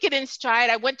just took it in stride.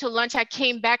 I went to lunch, I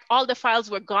came back, all the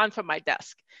files were gone from my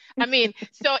desk. I mean,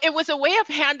 so it was a way of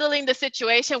handling the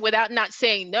situation without not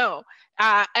saying no.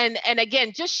 And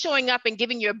again, just showing up and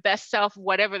giving your best self,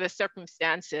 whatever the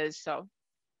circumstances. So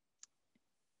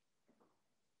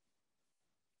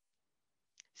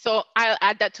I'll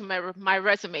add that to my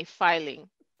resume, filing.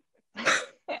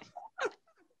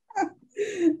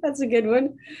 That's a good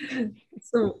one.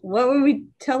 So what would we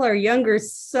tell our younger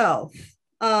self?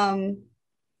 I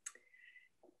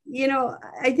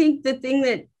think the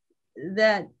thing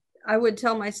that I would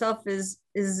tell myself is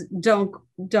don't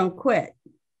quit.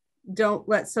 Don't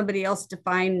let somebody else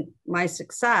define my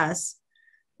success,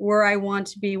 where I want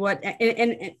to be.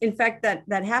 And in fact,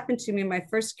 that happened to me in my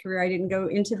first career. I didn't go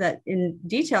into that in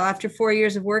detail. After 4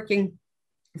 years of working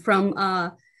from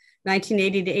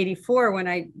 1980 to 84, when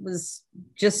I was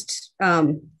just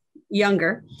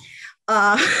younger,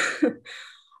 I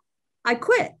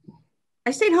quit.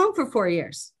 I stayed home for 4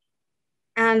 years.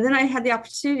 And then I had the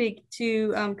opportunity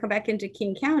to come back into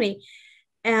King County.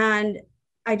 And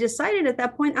I decided at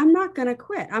that point, I'm not going to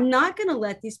quit. I'm not going to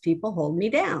let these people hold me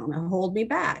down or hold me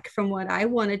back from what I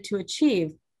wanted to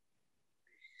achieve.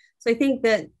 So I think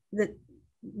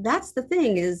that's the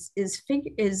thing is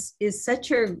set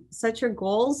your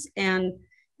goals and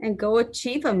go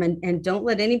achieve them, and don't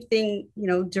let anything,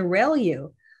 derail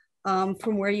you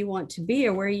from where you want to be,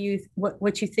 or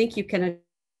what you think you can,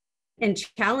 and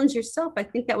challenge yourself. I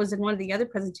think that was in one of the other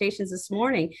presentations this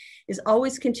morning, is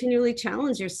always continually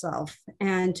challenge yourself,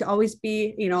 and to always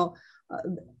be,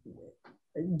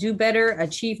 do better,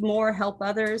 achieve more, help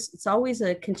others. It's always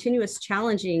a continuous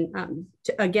challenging,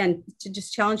 to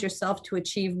just challenge yourself to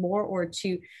achieve more, or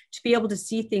to be able to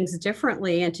see things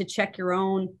differently, and to check your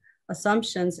own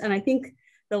assumptions. And I think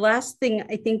the last thing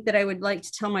I think that I would like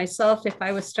to tell myself if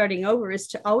I was starting over is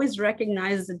to always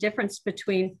recognize the difference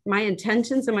between my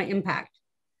intentions and my impact.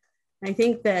 I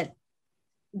think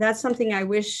that's something I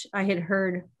wish I had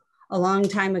heard a long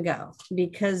time ago,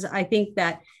 because I think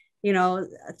that,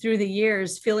 through the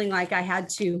years, feeling like I had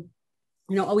to,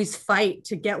 always fight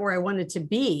to get where I wanted to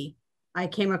be, I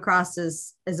came across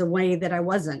as a way that I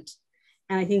wasn't.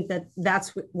 And I think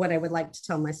that's what I would like to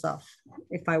tell myself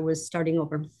if I was starting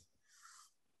over.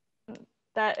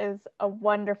 That is a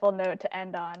wonderful note to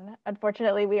end on.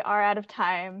 Unfortunately, we are out of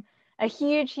time. A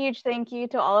huge, huge thank you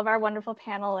to all of our wonderful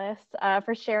panelists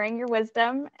for sharing your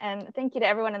wisdom. And thank you to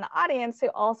everyone in the audience who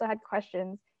also had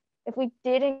questions. If we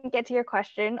didn't get to your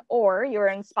question, or you were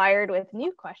inspired with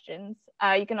new questions,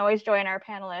 you can always join our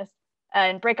panelists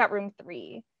in breakout room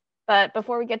 3. But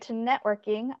before we get to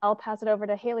networking, I'll pass it over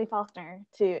to Haley Faulkner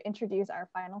to introduce our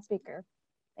final speaker.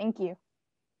 Thank you.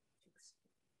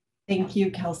 Thank you,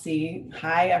 Kelsey.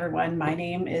 Hi, everyone. My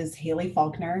name is Haley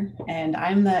Faulkner, and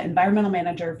I'm the environmental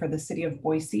manager for the city of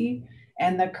Boise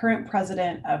and the current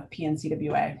president of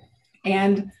PNCWA.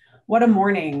 And what a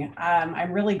morning.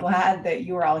 I'm really glad that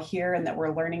you are all here and that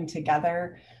we're learning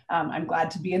together. I'm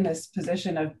glad to be in this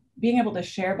position of being able to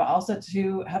share, but also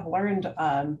to have learned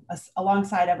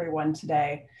alongside everyone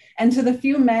today. And to the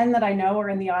few men that I know are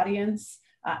in the audience,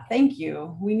 thank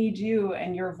you. We need you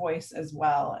and your voice as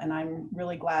well. And I'm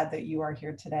really glad that you are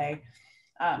here today.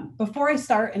 Before I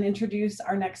start and introduce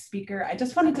our next speaker, I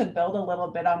just wanted to build a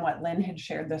little bit on what Lynn had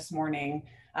shared this morning.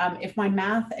 If my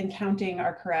math and counting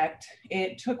are correct,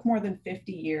 it took more than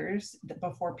 50 years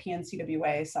before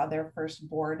PNCWA saw their first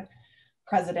board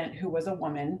president who was a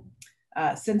woman.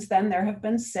 Since then, there have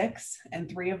been 6, and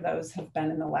 3 of those have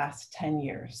been in the last 10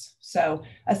 years. So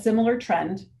a similar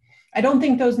trend. I don't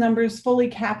think those numbers fully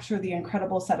capture the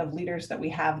incredible set of leaders that we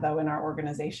have, though, in our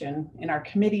organization, in our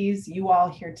committees, you all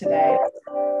here today.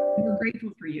 We're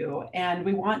grateful for you, and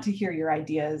we want to hear your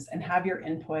ideas and have your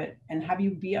input and have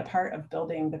you be a part of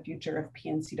building the future of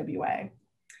PNCWA.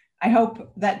 I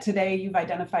hope that today you've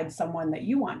identified someone that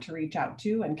you want to reach out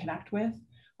to and connect with,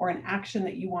 or an action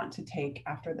that you want to take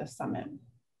after this summit.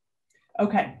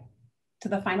 Okay, to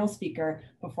the final speaker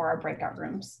before our breakout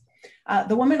rooms.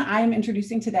 The woman I am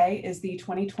introducing today is the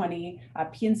 2020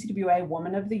 PNCWA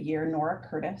Woman of the Year, Nora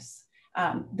Curtis.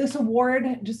 This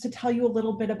award, just to tell you a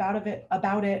little bit about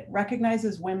it,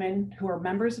 recognizes women who are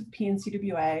members of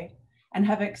PNCWA and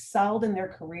have excelled in their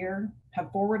career,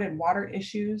 have forwarded water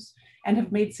issues, and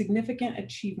have made significant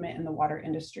achievement in the water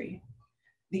industry.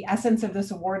 The essence of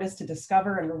this award is to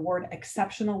discover and reward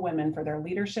exceptional women for their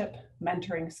leadership,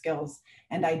 mentoring skills,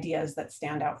 and ideas that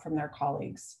stand out from their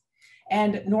colleagues.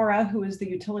 And Nora, who is the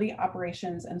Utility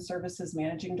Operations and Services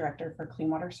Managing Director for Clean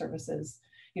Water Services,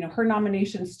 her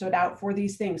nomination stood out for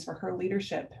these things, for her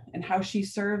leadership and how she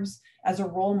serves as a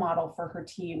role model for her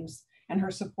teams and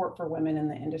her support for women in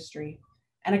the industry.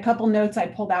 And a couple notes I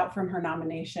pulled out from her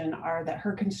nomination are that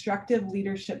her constructive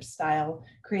leadership style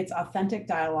creates authentic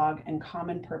dialogue and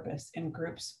common purpose in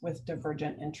groups with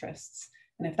divergent interests.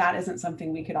 And if that isn't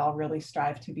something we could all really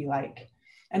strive to be like.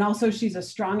 And also, she's a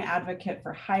strong advocate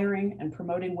for hiring and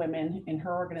promoting women in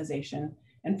her organization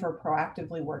and for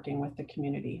proactively working with the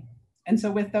community. And so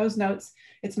with those notes,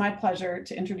 it's my pleasure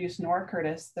to introduce Nora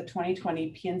Curtis, the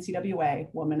 2020 PNCWA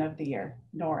Woman of the Year.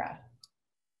 Nora.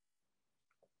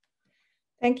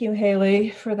 Thank you,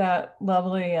 Haley, for that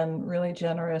lovely and really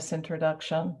generous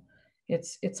introduction.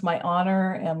 It's my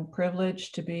honor and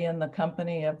privilege to be in the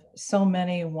company of so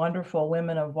many wonderful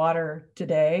women of water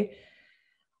today.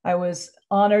 I was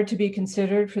honored to be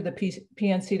considered for the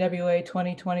PNCWA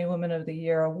 2020 Women of the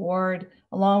Year Award,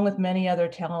 along with many other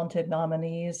talented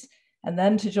nominees, and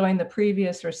then to join the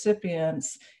previous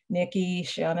recipients, Nikki,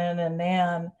 Shannon, and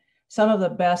Nan, some of the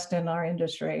best in our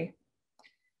industry.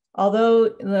 Although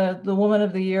the Woman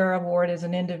of the Year Award is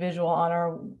an individual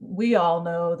honor, we all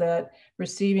know that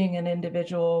receiving an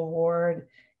individual award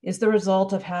is the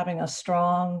result of having a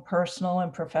strong personal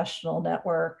and professional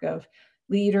network of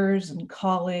leaders and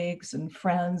colleagues and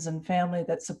friends and family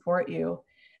that support you.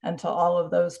 And to all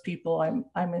of those people,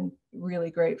 I'm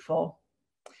really grateful.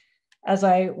 As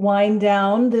I wind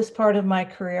down this part of my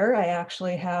career, I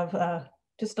actually have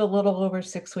just a little over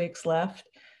 6 weeks left.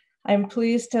 I'm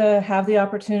pleased to have the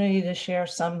opportunity to share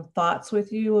some thoughts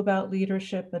with you about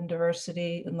leadership and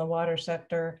diversity in the water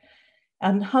sector,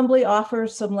 and humbly offer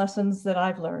some lessons that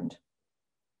I've learned.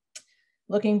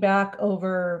 Looking back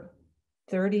over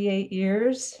 38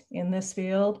 years in this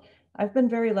field, I've been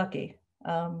very lucky.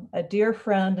 A dear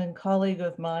friend and colleague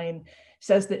of mine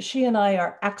says that she and I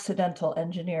are accidental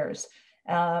engineers.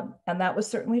 And that was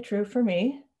certainly true for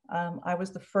me. I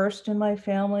was the first in my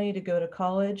family to go to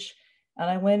college, and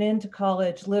I went into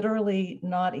college literally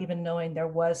not even knowing there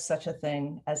was such a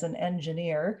thing as an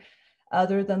engineer,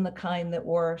 other than the kind that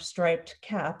wore striped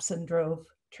caps and drove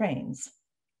trains.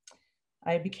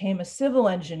 I became a civil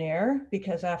engineer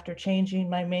because after changing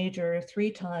my major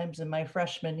 3 times in my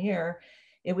freshman year,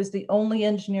 it was the only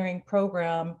engineering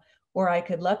program where I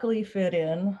could luckily fit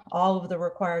in all of the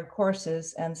required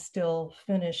courses and still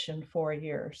finish in 4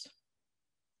 years.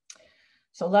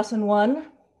 So lesson 1,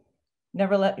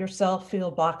 never let yourself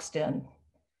feel boxed in.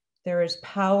 There is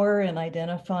power in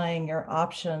identifying your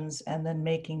options and then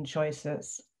making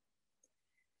choices.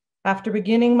 After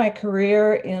beginning my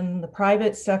career in the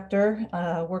private sector,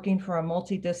 working for a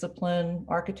multidiscipline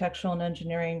architectural and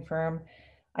engineering firm,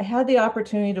 I had the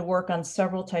opportunity to work on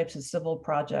several types of civil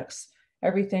projects,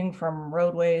 everything from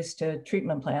roadways to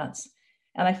treatment plants.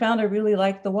 And I found I really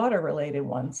liked the water-related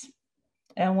ones.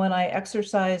 And when I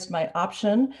exercised my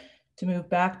option to move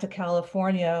back to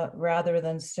California rather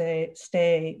than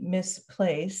stay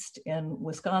misplaced in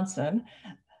Wisconsin,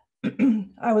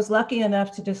 I was lucky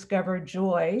enough to discover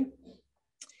joy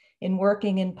in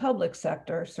working in public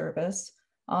sector service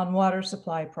on water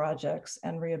supply projects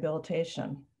and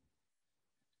rehabilitation.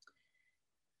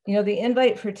 You know, the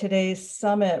invite for today's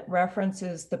summit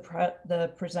references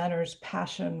the presenter's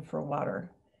passion for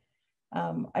water.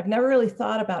 I've never really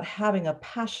thought about having a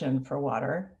passion for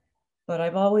water, but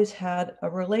I've always had a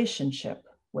relationship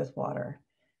with water,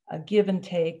 a give and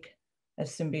take, a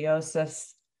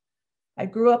symbiosis. I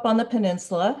grew up on the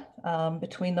peninsula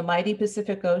between the mighty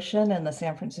Pacific Ocean and the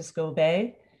San Francisco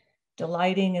Bay,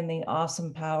 delighting in the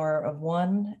awesome power of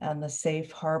one and the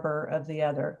safe harbor of the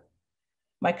other.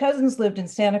 My cousins lived in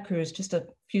Santa Cruz, just a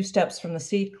few steps from the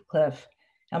sea cliff,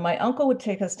 and my uncle would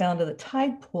take us down to the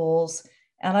tide pools,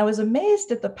 and I was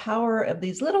amazed at the power of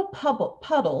these little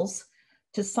puddles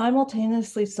to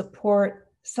simultaneously support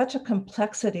such a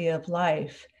complexity of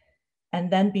life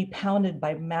and then be pounded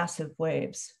by massive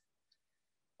waves.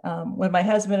 When my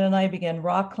husband and I began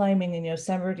rock climbing in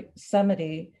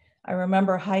Yosemite, I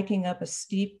remember hiking up a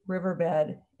steep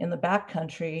riverbed in the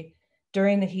backcountry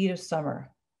during the heat of summer.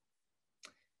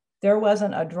 There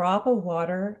wasn't a drop of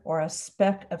water or a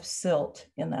speck of silt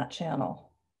in that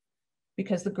channel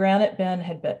because the granite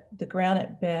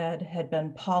bed had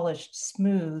been polished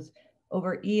smooth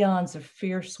over eons of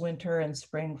fierce winter and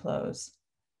spring flows.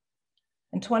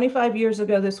 And 25 years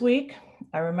ago this week,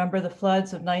 I remember the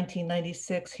floods of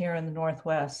 1996 here in the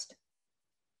Northwest.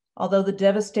 Although the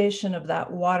devastation of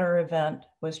that water event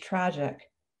was tragic,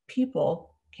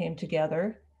 people came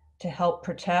together to help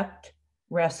protect,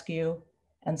 rescue,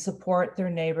 and support their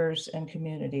neighbors and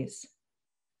communities.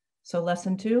 So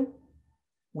lesson 2,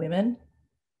 women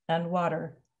and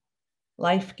water,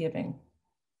 life-giving,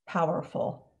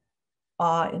 powerful,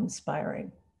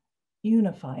 awe-inspiring,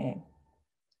 unifying.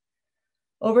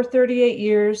 Over 38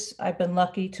 years, I've been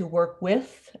lucky to work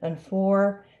with and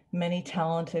for many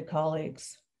talented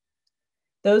colleagues.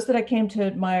 Those that I came to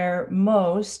admire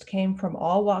most came from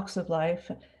all walks of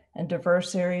life and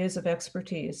diverse areas of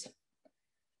expertise.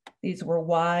 These were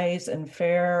wise and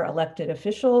fair elected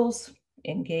officials,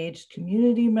 engaged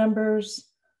community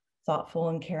members, thoughtful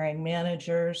and caring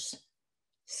managers,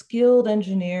 skilled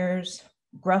engineers,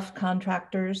 gruff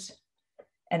contractors,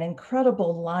 and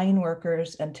incredible line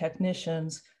workers and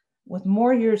technicians with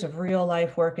more years of real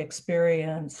life work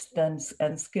experience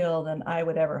and skill than I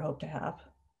would ever hope to have.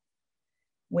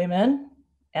 Women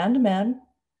and men,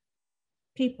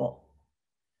 people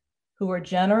who were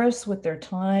generous with their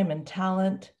time and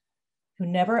talent, who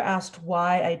never asked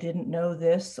why I didn't know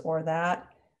this or that,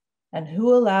 and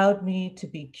who allowed me to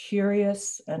be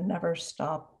curious and never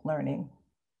stop learning.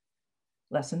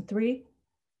 Lesson 3,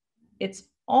 it's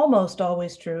almost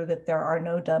always true that there are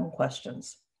no dumb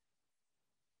questions.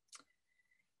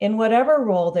 In whatever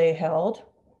role they held,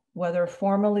 whether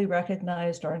formally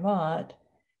recognized or not,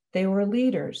 they were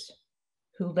leaders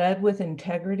who led with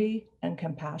integrity and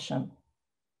compassion.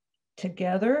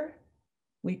 Together,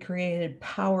 we created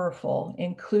powerful,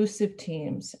 inclusive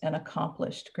teams and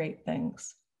accomplished great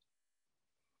things.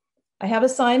 I have a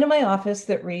sign in my office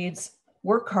that reads,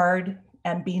 "Work hard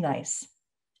and be nice."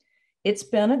 It's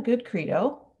been a good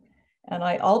credo, and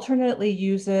I alternately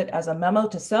use it as a memo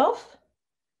to self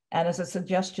and as a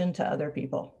suggestion to other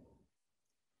people.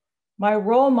 My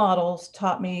role models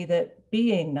taught me that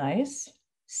being nice,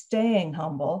 staying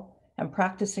humble, and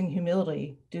practicing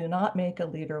humility do not make a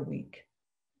leader weak.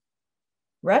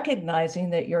 Recognizing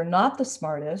that you're not the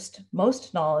smartest,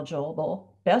 most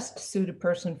knowledgeable, best suited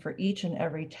person for each and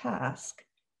every task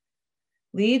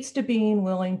leads to being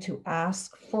willing to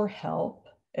ask for help,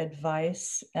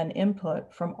 advice, and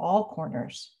input from all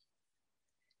corners.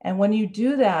 And when you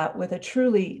do that with a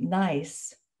truly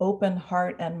nice, open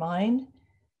heart and mind,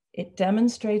 it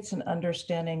demonstrates an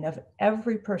understanding of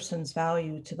every person's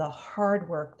value to the hard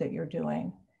work that you're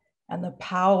doing and the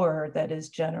power that is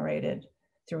generated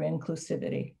through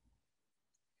inclusivity.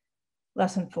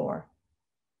 Lesson 4.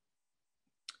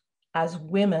 As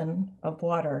women of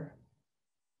water,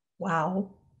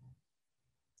 wow,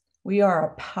 we are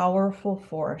a powerful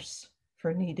force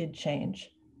for needed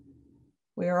change.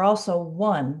 We are also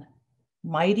one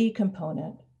mighty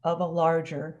component of a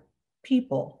larger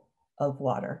people of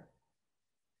water.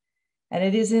 And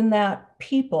it is in that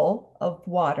people of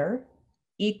water,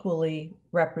 equally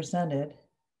represented,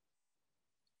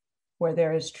 where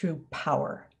there is true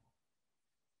power.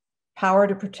 Power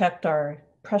to protect our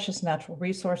precious natural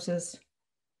resources,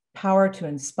 power to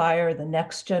inspire the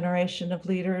next generation of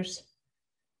leaders,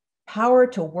 power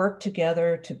to work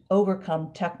together to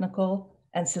overcome technical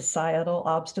and societal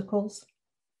obstacles,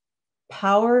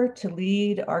 power to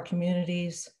lead our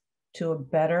communities to a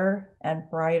better and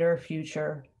brighter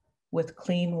future with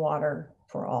clean water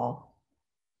for all.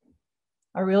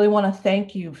 I really want to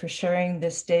thank you for sharing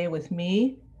this day with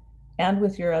me and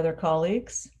with your other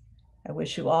colleagues. I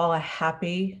wish you all a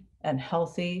happy and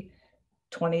healthy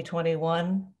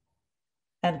 2021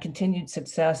 and continued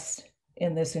success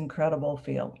in this incredible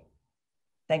field.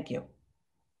 Thank you.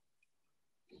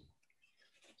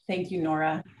 Thank you,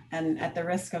 Nora. And at the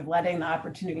risk of letting the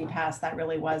opportunity pass, that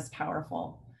really was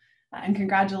powerful. And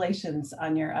congratulations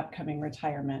on your upcoming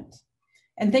retirement.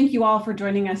 And thank you all for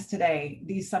joining us today.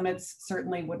 These summits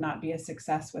certainly would not be a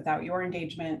success without your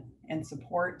engagement and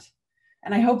support.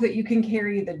 And I hope that you can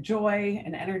carry the joy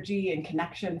and energy and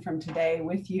connection from today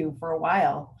with you for a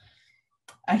while.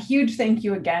 A huge thank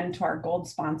you again to our gold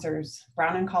sponsors,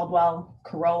 Brown & Caldwell,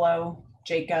 Carollo,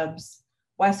 Jacobs,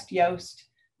 West Yost,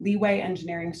 Leeway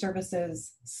Engineering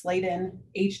Services, Sladen,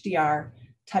 HDR,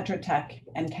 Tetra Tech,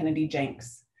 and Kennedy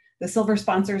Jenks. The silver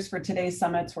sponsors for today's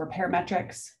summits were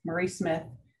Parametrics, Murray Smith,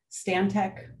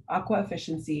 Stantec, Aqua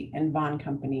Efficiency, and Vaughn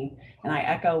Company. And I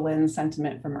echo Lynn's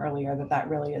sentiment from earlier that that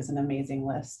really is an amazing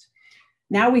list.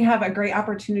 Now we have a great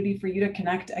opportunity for you to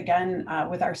connect again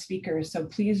with our speakers. So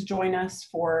please join us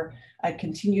for a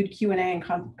continued Q&A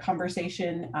and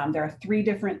conversation. There are 3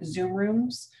 different Zoom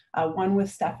rooms, one with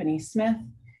Stephanie Smith,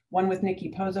 one with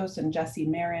Nikki Pozos and Jesse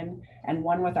Marin, and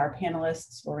one with our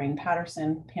panelists, Lorraine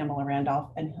Patterson, Pamela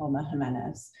Randolph, and Hilma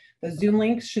Jimenez. The Zoom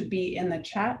links should be in the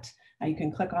chat. You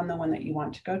can click on the one that you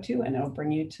want to go to and it'll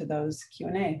bring you to those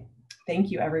Q&A.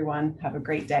 Thank you, everyone. Have a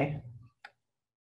great day.